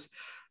that, because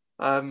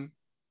having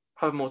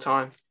more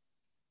time.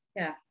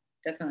 Yeah,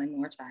 definitely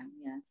more time.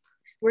 Yeah.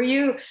 Were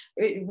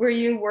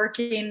you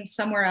working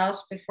somewhere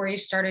else before you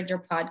started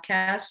your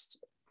podcast?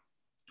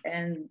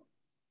 And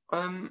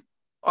Um,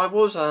 I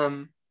was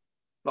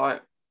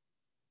like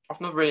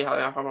I've not really had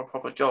a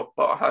proper job,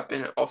 but I have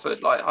been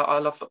offered, like I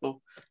love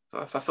football,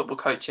 for football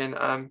coaching.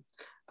 And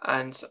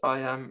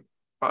I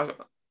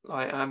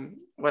like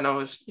when I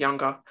was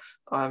younger,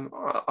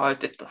 I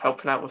did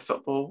helping out with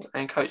football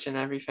and coaching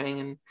and everything,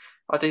 and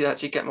I did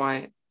actually get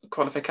my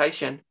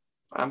qualification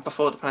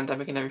before the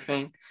pandemic and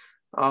everything.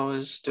 I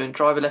was doing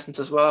driver lessons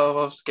as well.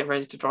 I was getting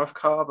ready to drive a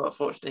car, but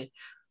unfortunately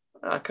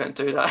I couldn't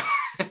do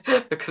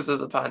that because of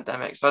the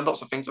pandemic. So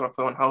lots of things were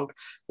put on hold,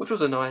 which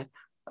was annoying.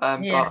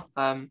 yeah,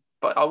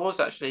 But I was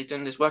actually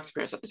doing this work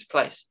experience at this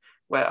place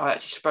where I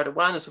actually spread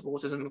awareness of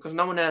autism, because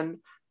no one then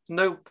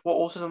knew what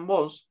autism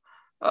was,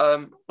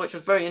 which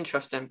was very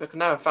interesting, because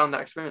now I found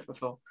that experience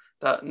before,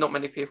 that not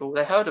many people,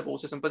 they heard of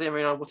autism but didn't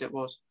really know what it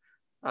was.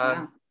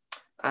 wow.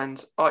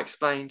 And I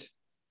explained.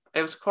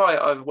 It was quite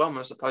overwhelming,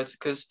 I suppose,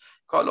 because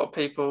quite a lot of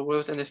people, we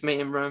was in this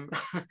meeting room,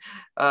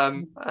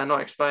 and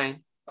I explained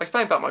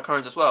about my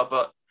Crohn's as well,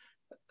 but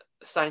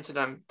saying to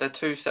them they're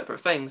two separate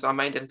things. I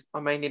may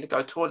need to go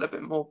to the toilet a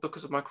bit more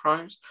because of my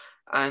Crohn's,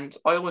 and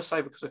I always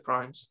say, because of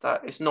Crohn's,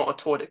 that it's not a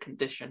toilet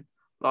condition.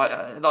 Like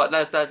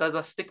there's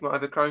a stigma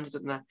over Crohn's,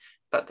 isn't there?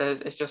 That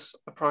it's just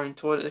a prone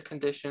toilet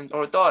condition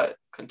or a diet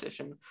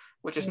condition,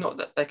 which is Yeah. not,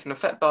 that they can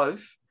affect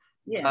both,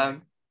 Yeah.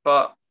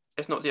 but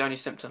it's not the only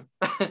symptom.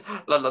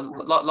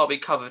 Like we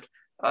covered,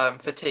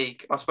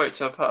 fatigue. I was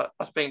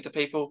speaking to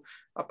people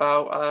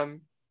about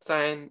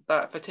saying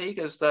that fatigue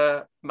is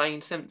the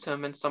main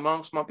symptom, and some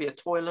else might be a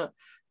toilet,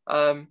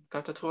 going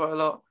to the toilet a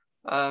lot.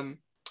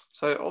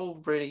 So it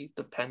all really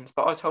depends.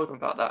 But I told them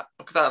about that,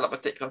 because at that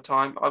particular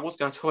time I was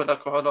going to the toilet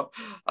quite a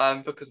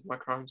lot, because of my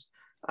Crohn's.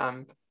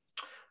 And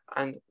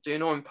the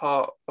annoying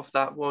part of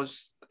that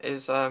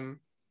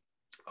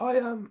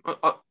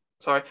I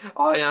sorry,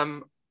 I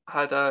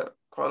had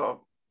quite a lot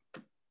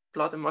of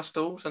blood in my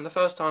stools, and the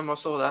first time I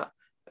saw that,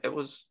 it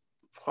was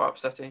quite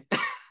upsetting.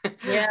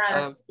 Yeah,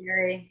 um, that's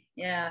scary.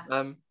 Yeah.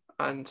 um,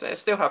 and it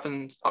still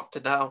happens up to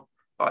now,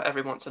 like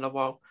every once in a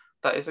while.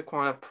 That is a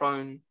quite a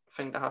prone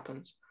thing that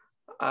happens.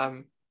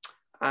 Um,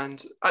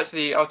 and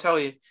actually, I'll tell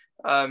you,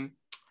 um,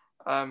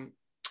 um,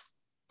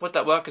 with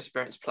that work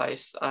experience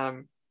place,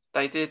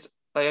 they did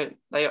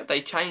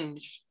they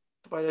changed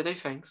the way they do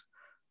things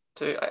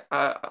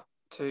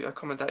to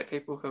accommodate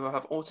people who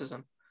have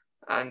autism,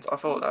 and I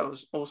thought that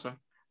was awesome,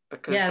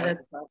 because Yeah,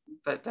 that's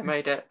awesome. they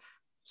made it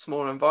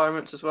smaller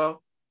environments as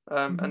well.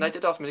 And they Mhm.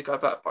 did ask me to go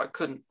back, but I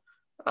couldn't,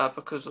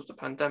 because of the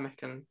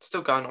pandemic, and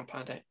still going on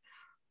pandemic.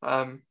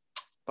 Um,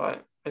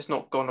 but it's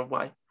not gone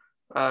away,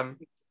 um,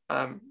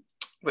 um,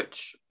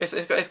 which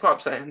it's quite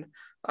upsetting,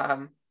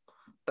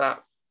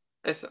 that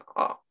it's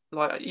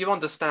like, you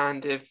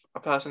understand if a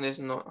person is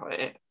not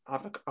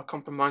have a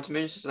compromised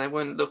immune system, they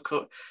wouldn't look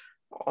at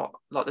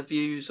like the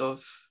views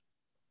of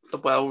the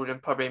world,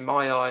 and probably in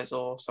my eyes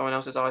or someone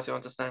else's eyes who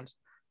understands,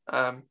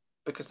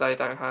 because they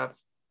don't have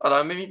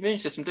an immune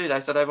system, do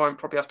they? So they won't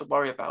probably have to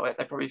worry about it.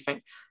 They probably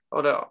think,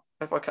 oh, look,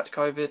 if I catch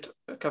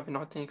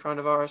COVID-19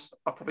 coronavirus,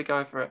 I'll probably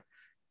go for it.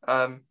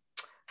 Um,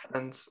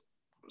 and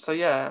so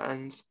yeah,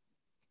 and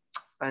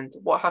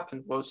what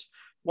happened was,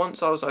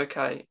 once I was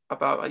okay,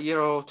 about a year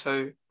or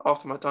two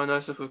after my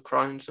diagnosis with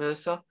Crohn's,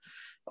 Melissa,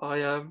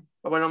 I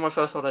went on my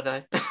first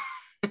holiday.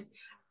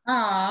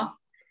 Aw.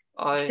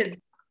 I 'Cause-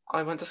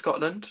 I went to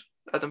Scotland,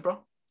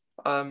 Edinburgh.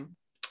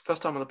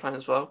 First time on the plane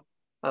as well.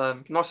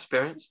 Nice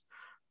experience.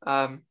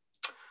 Um,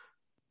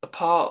 the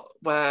part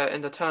where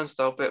in the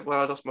turnstile bit where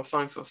I lost my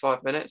phone for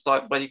 5 minutes,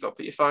 like where you got to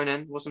put your phone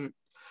in, wasn't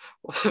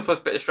was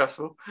a bit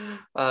stressful.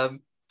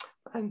 And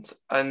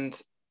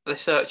the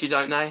search you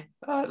don't know,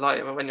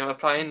 like when you're on a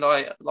plane,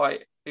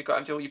 like you got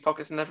into all your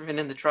pockets and everything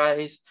in the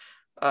trays.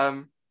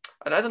 Um,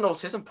 and as an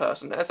autism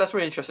person, that's a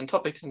really interesting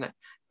topic, isn't it?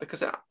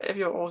 Because if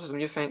you're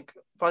autism, you think,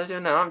 if I do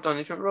now, I'm done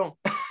anything wrong.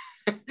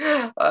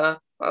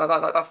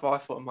 That's what I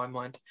thought in my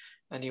mind,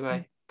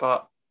 anyway.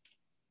 But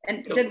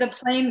And did the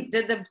plane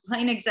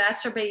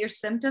exacerbate your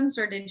symptoms,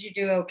 or did you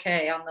do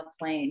okay on the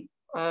plane?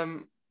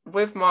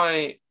 with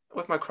my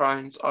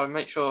Crohn's, I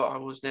make sure I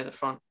was near the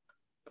front,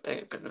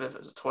 if it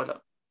was a toilet.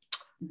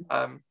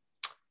 Um,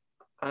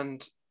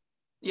 and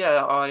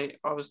yeah, I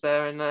was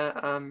there,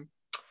 and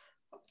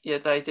yeah,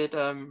 they did.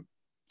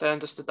 They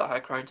understood that I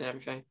had Crohn's and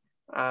everything.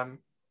 Um,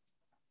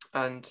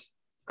 and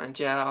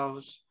yeah, I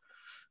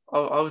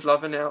was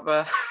loving it out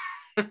there,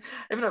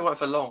 even though it weren't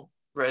for long.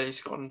 Really,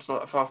 Scotland's not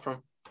that far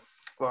from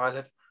where I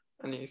live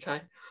in the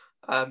UK.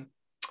 Um,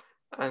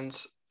 and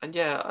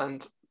yeah,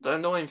 and the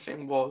annoying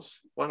thing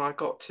was, when I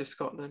got to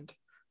Scotland,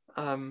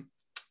 um,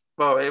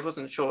 well, it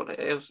wasn't short.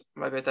 It was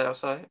maybe a day or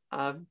so.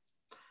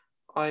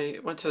 I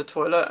went to the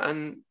toilet,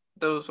 and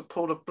there was a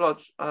pool of blood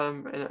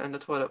in the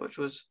toilet, which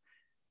was,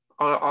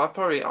 I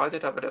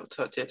did have a little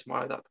tear to my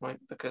eye at that point,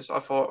 because I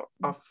thought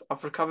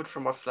I've recovered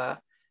from my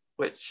flare,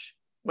 which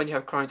when you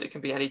have Crohn's, it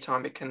can be any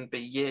time. It can be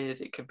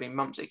years, it can be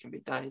months, it can be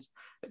days.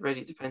 It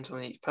really depends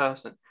on each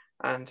person.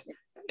 And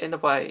in a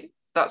way,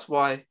 that's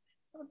why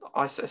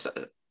I say,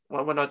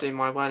 well, when I do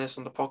my awareness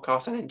on the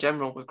podcast and in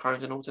general with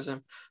Crohn's and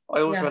autism,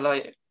 I always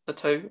relate the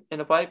two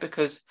in a way,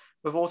 because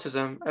with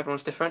autism,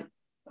 everyone's different.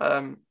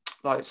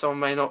 Like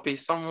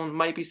someone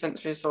may be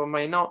sensory, someone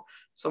may not,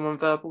 someone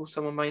verbal,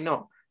 someone may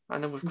not.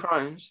 And then with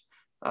Crohn's,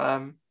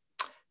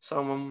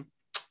 someone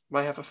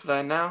may have a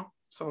flare now,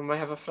 someone may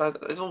have a flare.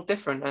 It's all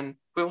different, and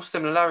we all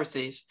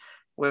similarities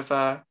with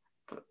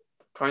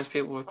Crohn's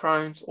people with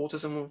Crohn's,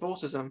 autism with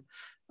autism.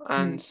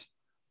 And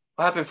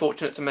I have been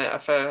fortunate to meet a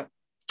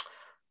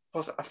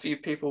few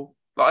people,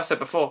 like I said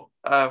before,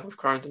 with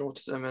Crohn's and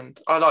autism, and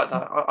I like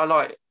that. I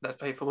like that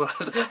people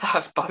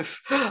have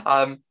both.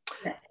 But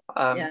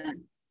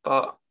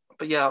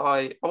yeah,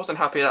 I wasn't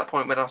happy at that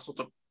point when I saw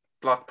the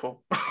blood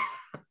pool.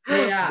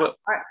 Yeah.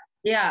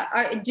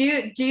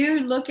 Do you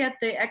look at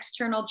the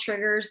external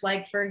triggers,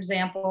 like for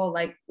example,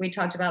 like we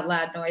talked about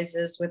loud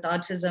noises with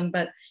autism,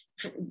 but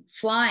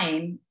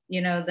flying,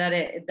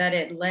 that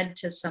it led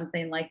to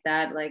something like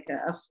that, like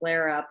a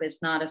flare up,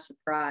 is not a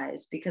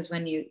surprise, because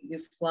when you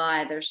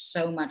fly, there's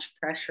so much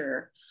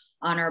pressure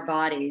on our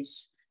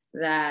bodies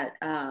that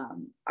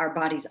our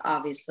bodies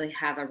obviously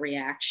have a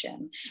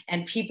reaction.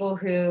 And people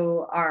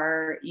who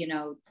are,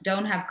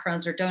 don't have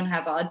Crohn's or don't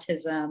have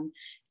autism,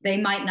 they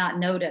might not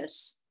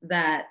notice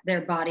that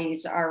their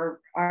bodies are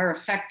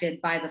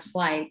affected by the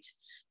flight.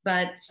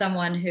 But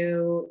someone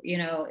who,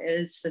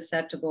 is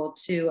susceptible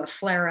to a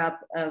flare up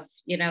of,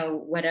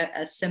 what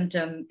a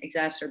symptom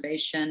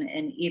exacerbation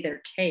in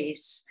either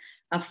case,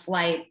 a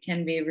flight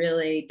can be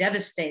really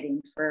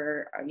devastating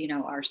for,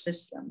 our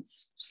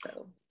systems.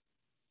 So.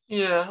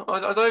 Yeah,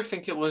 I don't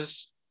think it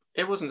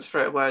wasn't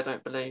straight away, I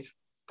don't believe.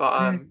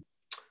 But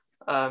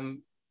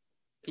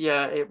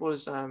yeah, it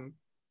was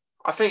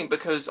I think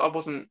because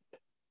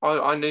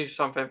I knew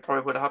something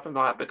probably would have happened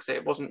like that, because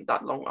it wasn't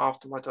that long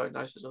after my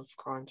diagnosis of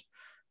Crohn's.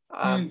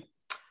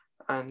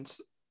 And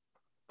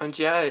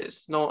yeah,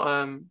 it's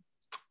not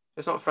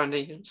a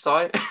friendly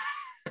sight.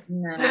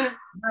 No,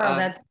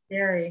 that's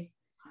scary.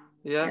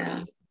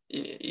 Yeah.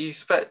 You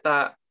expect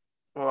that.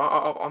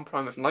 Well, I'm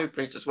prone with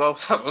nosebleeds as well,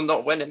 so I'm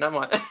not winning, am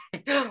I?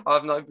 I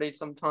have nosebleeds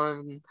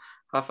sometimes, and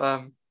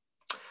have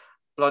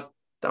blood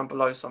down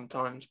below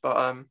sometimes.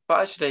 But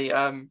actually,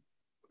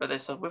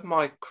 with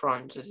my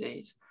Crohn's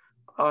disease,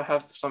 I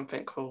have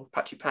something called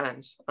patchy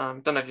pans.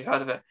 Don't know if you've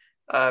heard of it.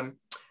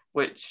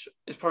 Which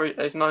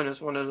is known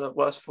as one of the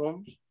worst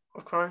forms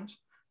of Crohn's.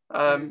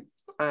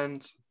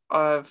 And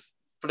I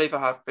believe I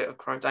have a bit of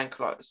Crohn's and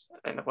colitis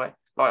in a way,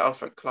 like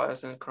ulcerative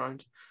colitis and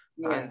Crohn's.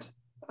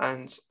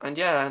 And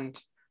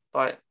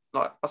like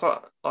I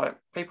thought, like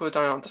people who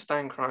don't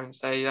understand Crohn's,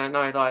 they don't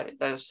know like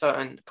there's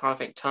certain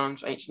kind of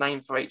terms, each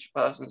name for each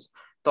person's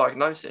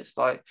diagnosis.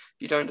 Like if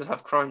you don't just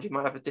have Crohn's, you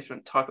might have a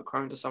different type of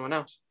Crohn's to someone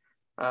else.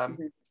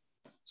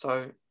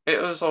 So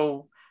it's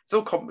all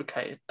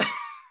complicated.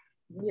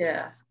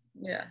 Yeah,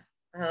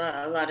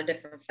 a lot of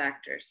different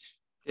factors.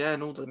 Yeah,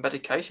 and all the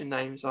medication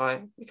names,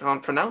 you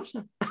can't pronounce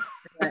them.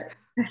 Right.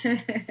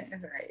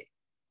 Right.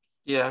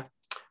 Yeah,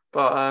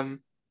 but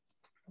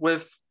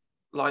with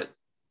like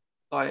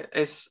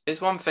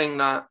it's one thing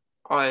that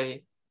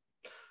I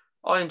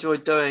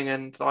enjoyed doing,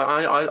 and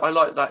I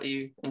like that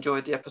you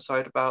enjoyed the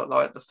episode about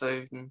like the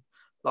food, and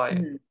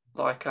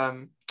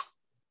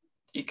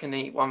you can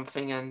eat one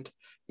thing and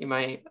it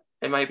may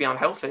be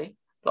unhealthy,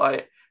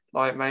 like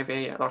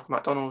maybe like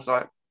McDonald's,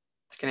 like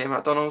you can eat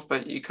McDonald's,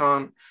 but you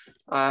can't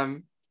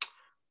have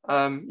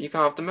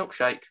the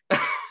milkshake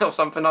or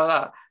something like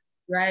that.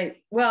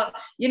 Right. Well,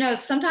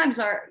 sometimes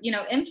our,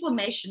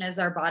 inflammation is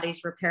our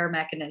body's repair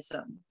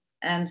mechanism.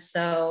 And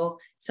so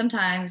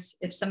sometimes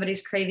if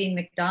somebody's craving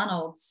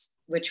McDonald's,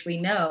 which we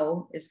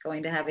know is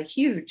going to have a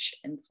huge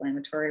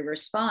inflammatory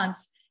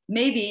response,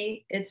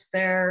 maybe it's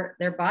their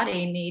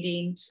body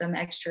needing some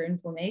extra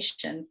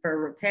inflammation for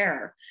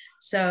repair.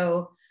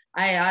 So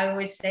I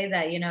always say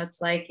that,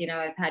 it's like,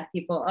 I've had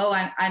people,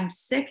 I'm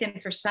sick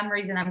and for some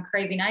reason I'm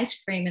craving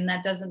ice cream, and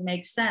that doesn't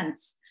make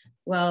sense.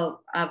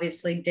 Well,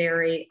 obviously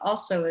dairy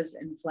also is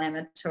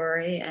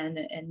inflammatory, and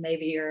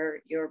maybe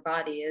your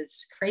body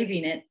is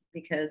craving it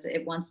because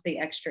it wants the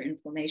extra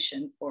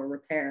inflammation for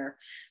repair.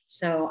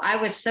 So I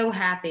was so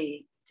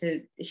happy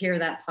to hear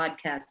that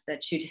podcast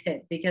that you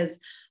did, because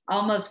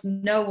almost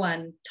no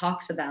one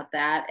talks about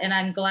that. And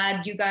I'm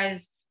glad you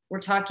guys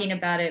were talking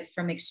about it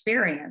from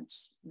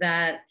experience,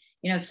 that,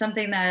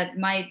 something that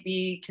might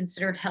be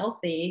considered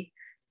healthy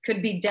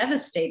could be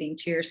devastating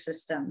to your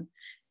system,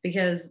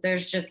 because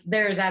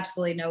there's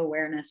absolutely no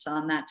awareness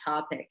on that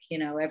topic.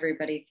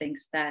 Everybody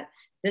thinks that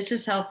this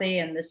is healthy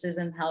and this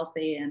isn't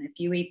healthy, and if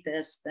you eat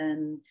this,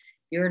 then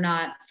you're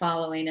not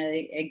following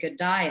a good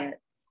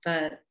diet.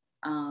 But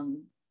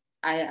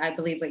I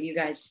believe what you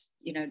guys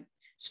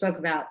spoke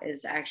about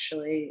is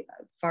actually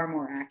far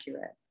more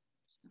accurate.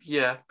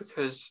 Yeah,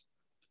 because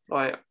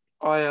like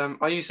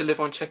I used to live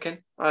on chicken.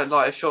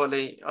 Like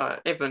shortly,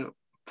 even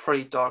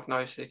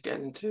pre-diagnosis,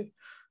 getting into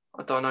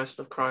a diagnosis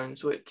of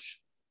Crohn's, which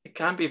it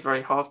can be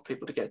very hard for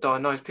people to get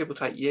diagnosed. People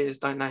take years,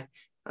 don't they,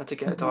 to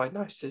get a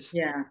diagnosis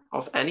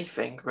of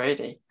anything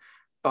really.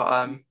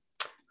 But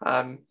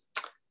and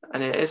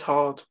it is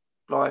hard.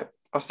 Like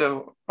I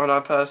know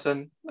a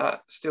person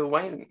that still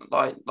waiting,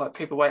 like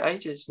people wait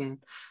ages, and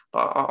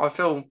I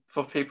feel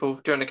for people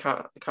during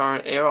the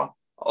current era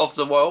of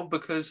the world,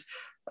 because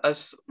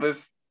as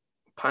with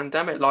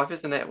pandemic life,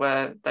 isn't it,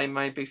 where they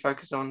may be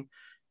focused on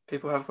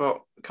people who have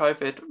got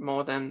COVID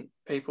more than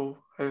people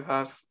who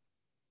have,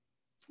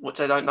 which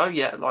they don't know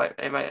yet, like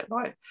they may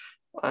like,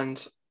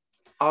 and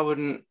I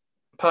wouldn't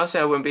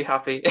personally, I wouldn't be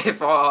happy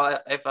if I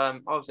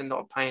was in a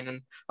lot of pain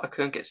and I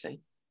couldn't get seen.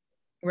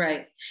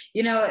 Right.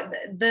 You know,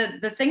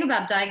 the thing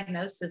about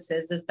diagnosis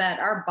is that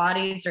our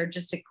bodies are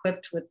just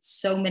equipped with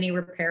so many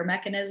repair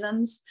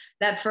mechanisms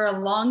that for a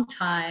long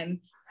time,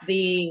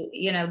 the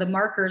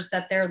markers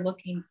that they're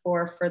looking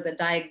for the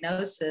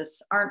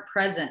diagnosis aren't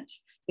present,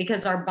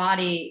 because our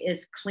body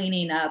is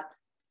cleaning up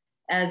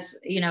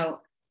the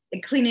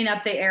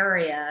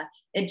area.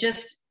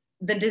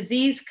 The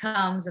disease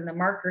comes and the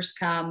markers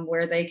come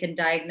where they can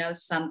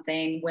diagnose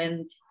something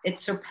when it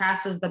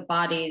surpasses the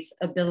body's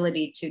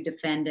ability to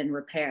defend and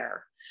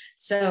repair.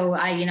 So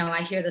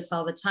I hear this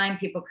all the time.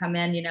 People come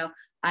in,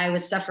 I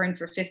was suffering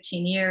for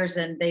 15 years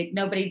and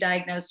nobody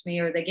diagnosed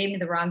me, or they gave me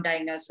the wrong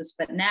diagnosis,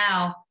 but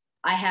now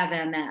I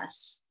have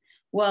MS.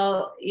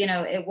 Well,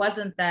 it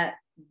wasn't that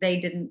they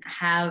didn't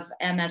have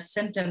MS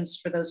symptoms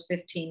for those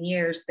 15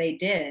 years. They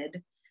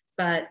did.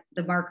 But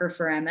the marker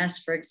for MS,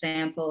 for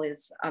example,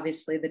 is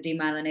obviously the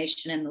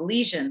demyelination and the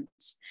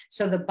lesions.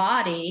 So the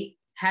body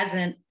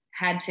hasn't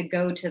had to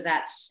go to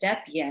that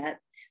step yet,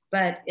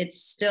 but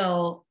it's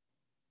still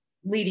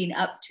leading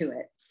up to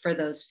it for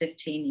those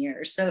 15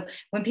 years. So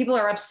when people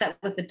are upset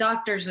with the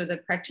doctors or the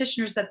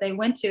practitioners that they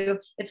went to,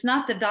 it's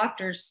not the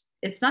doctor's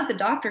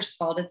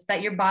fault. It's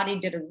that your body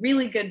did a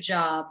really good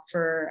job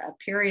for a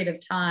period of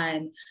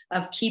time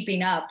of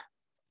keeping up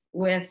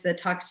with the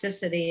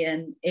toxicity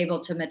and able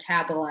to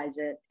metabolize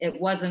it.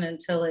 It wasn't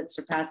until it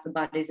surpassed the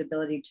body's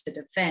ability to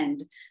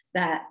defend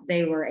that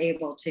they were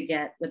able to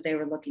get what they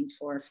were looking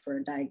for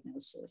a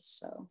diagnosis.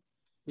 So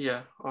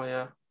yeah,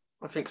 I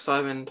think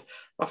so. And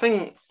I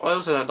think I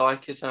also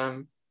like is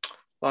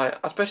like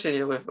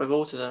especially with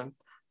autism,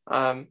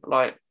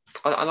 like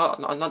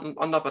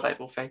another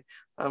label thing,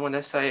 when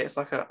they say it's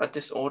like a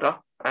disorder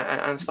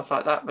and stuff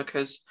like that,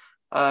 because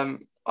I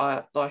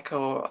like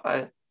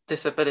a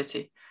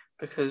disability,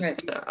 because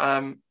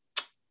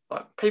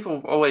like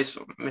people always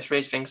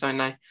misread things, don't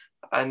they?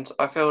 And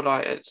I feel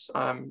like it's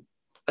an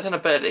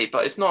ability,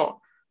 but it's not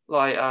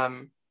like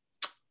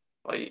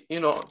like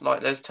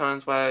there's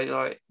times where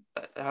like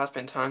there has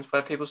been times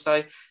where people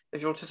say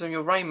if you're autism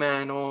you're Rain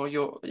Man, or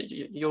you're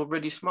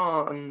really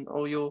smart, and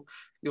or you're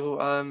you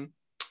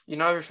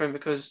know everything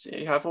because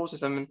you have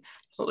autism, and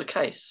it's not the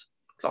case.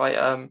 Like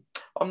I'm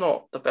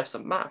not the best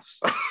at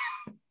maths,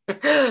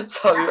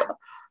 so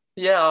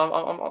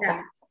yeah.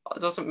 It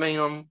doesn't mean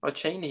I'm a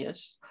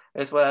genius.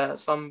 It's where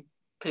some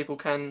people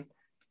can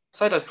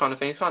say those kind of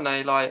things, can't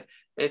they? Like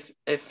if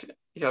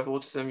you have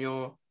autism,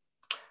 you're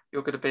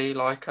going to be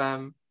like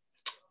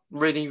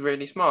really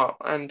really smart.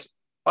 And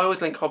I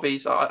always link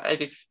hobbies.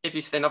 If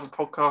you see another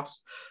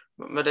podcast,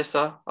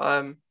 Melissa,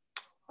 and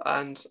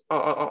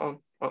on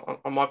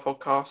my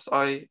podcast,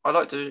 I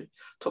like to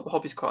talk about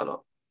hobbies quite a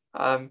lot.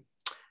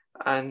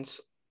 And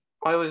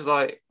I always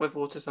like with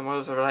autism, I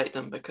always relate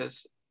them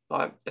because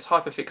like it's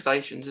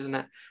hyperfixations, isn't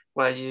it?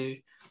 Where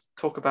you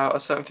talk about a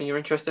certain thing you're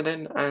interested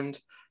in, and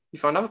you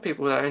find other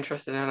people that are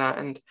interested in that.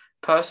 And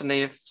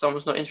personally, if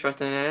someone's not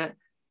interested in it,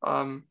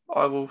 I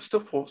will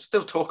still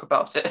talk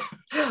about it.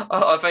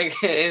 I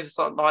think it is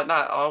something like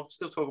that. I'll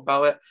still talk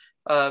about it.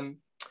 And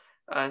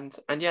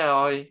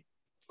yeah,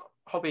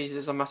 hobbies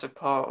is a massive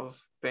part of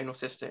being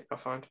autistic, I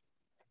find.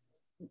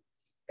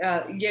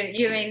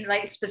 You mean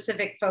like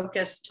specific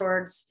focus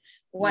towards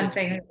one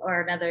thing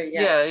or another?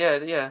 Yes.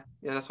 Yeah.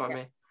 That's what I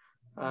mean.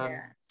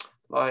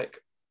 Like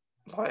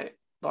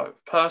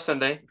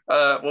personally,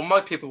 well,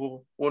 most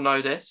people will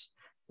know this.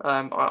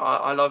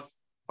 I love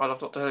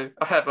Doctor Who.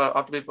 I have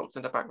a blue box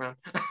in the background.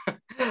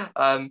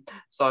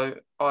 So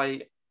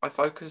I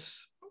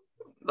focus.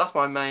 That's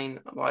my main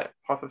like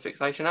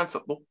hyperfixation, and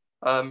football.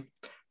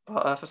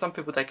 But for some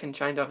people, they can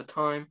change over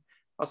time,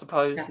 I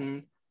suppose,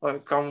 and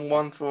like go on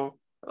one for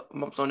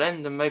months on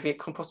end, and maybe it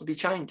can possibly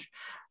change.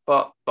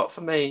 But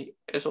for me,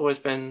 it's always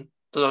been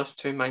those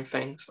two main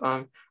things.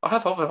 I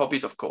have other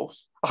hobbies, of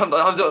course. I'm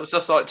not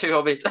just like two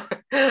hobbies.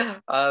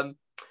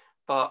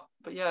 But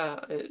yeah,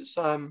 it's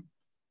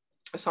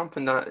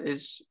something that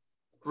is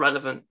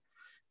relevant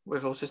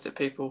with autistic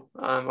people.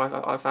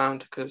 I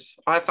found, because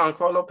I found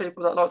quite a lot of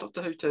people that like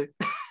Doctor Who too.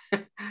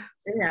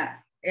 Yeah.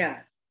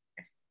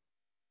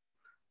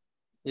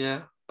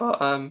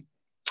 But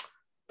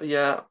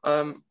yeah,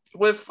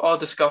 with our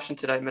discussion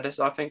today,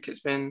 Melissa, I think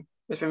it's been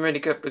really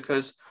good,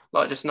 because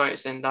like just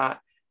noticing that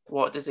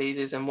what disease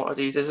is and what a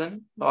disease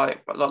isn't.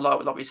 Like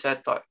we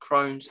said, like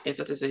Crohn's is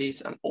a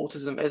disease and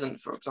autism isn't,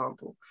 for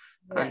example.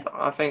 And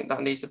I think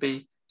that needs to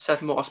be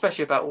said more,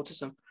 especially about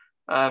autism,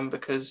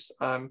 because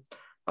I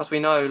as we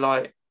know,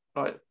 like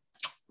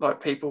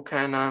people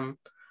can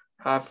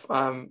have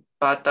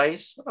bad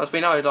days. As we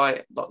know,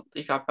 like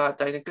you can have bad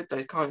days and good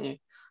days, can't you?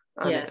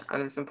 Yes.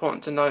 And it's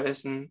important to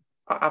notice and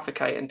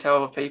advocate and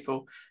tell other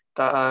people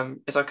that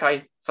it's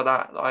okay for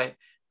that. Like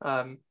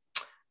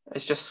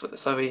it's just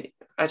so we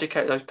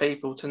educate those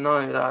people to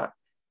know that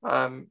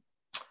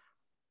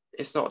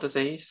it's not a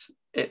disease.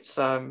 It's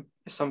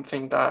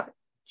something that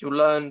you'll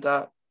learn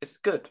that it's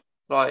good.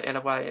 Like in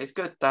a way, it's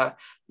good that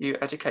you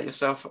educate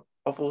yourself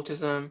of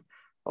autism,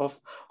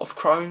 of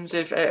Crohn's,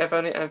 if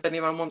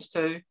anyone wants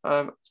to.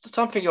 It's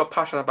something you're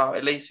passionate about,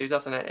 at least,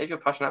 doesn't it? If you're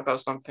passionate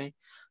about something,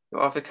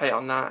 you'll advocate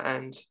on that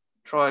and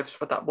try to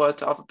spread that word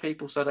to other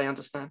people so they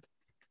understand.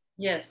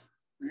 Yes.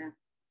 Yeah.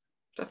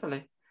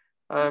 Definitely.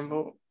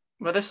 Well,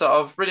 Melissa,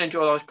 I've really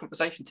enjoyed our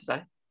conversation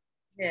today.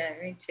 Yeah,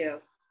 me too.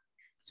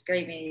 It's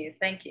great meeting you.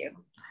 Thank you.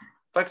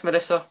 Thanks,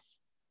 Melissa.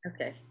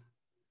 Okay.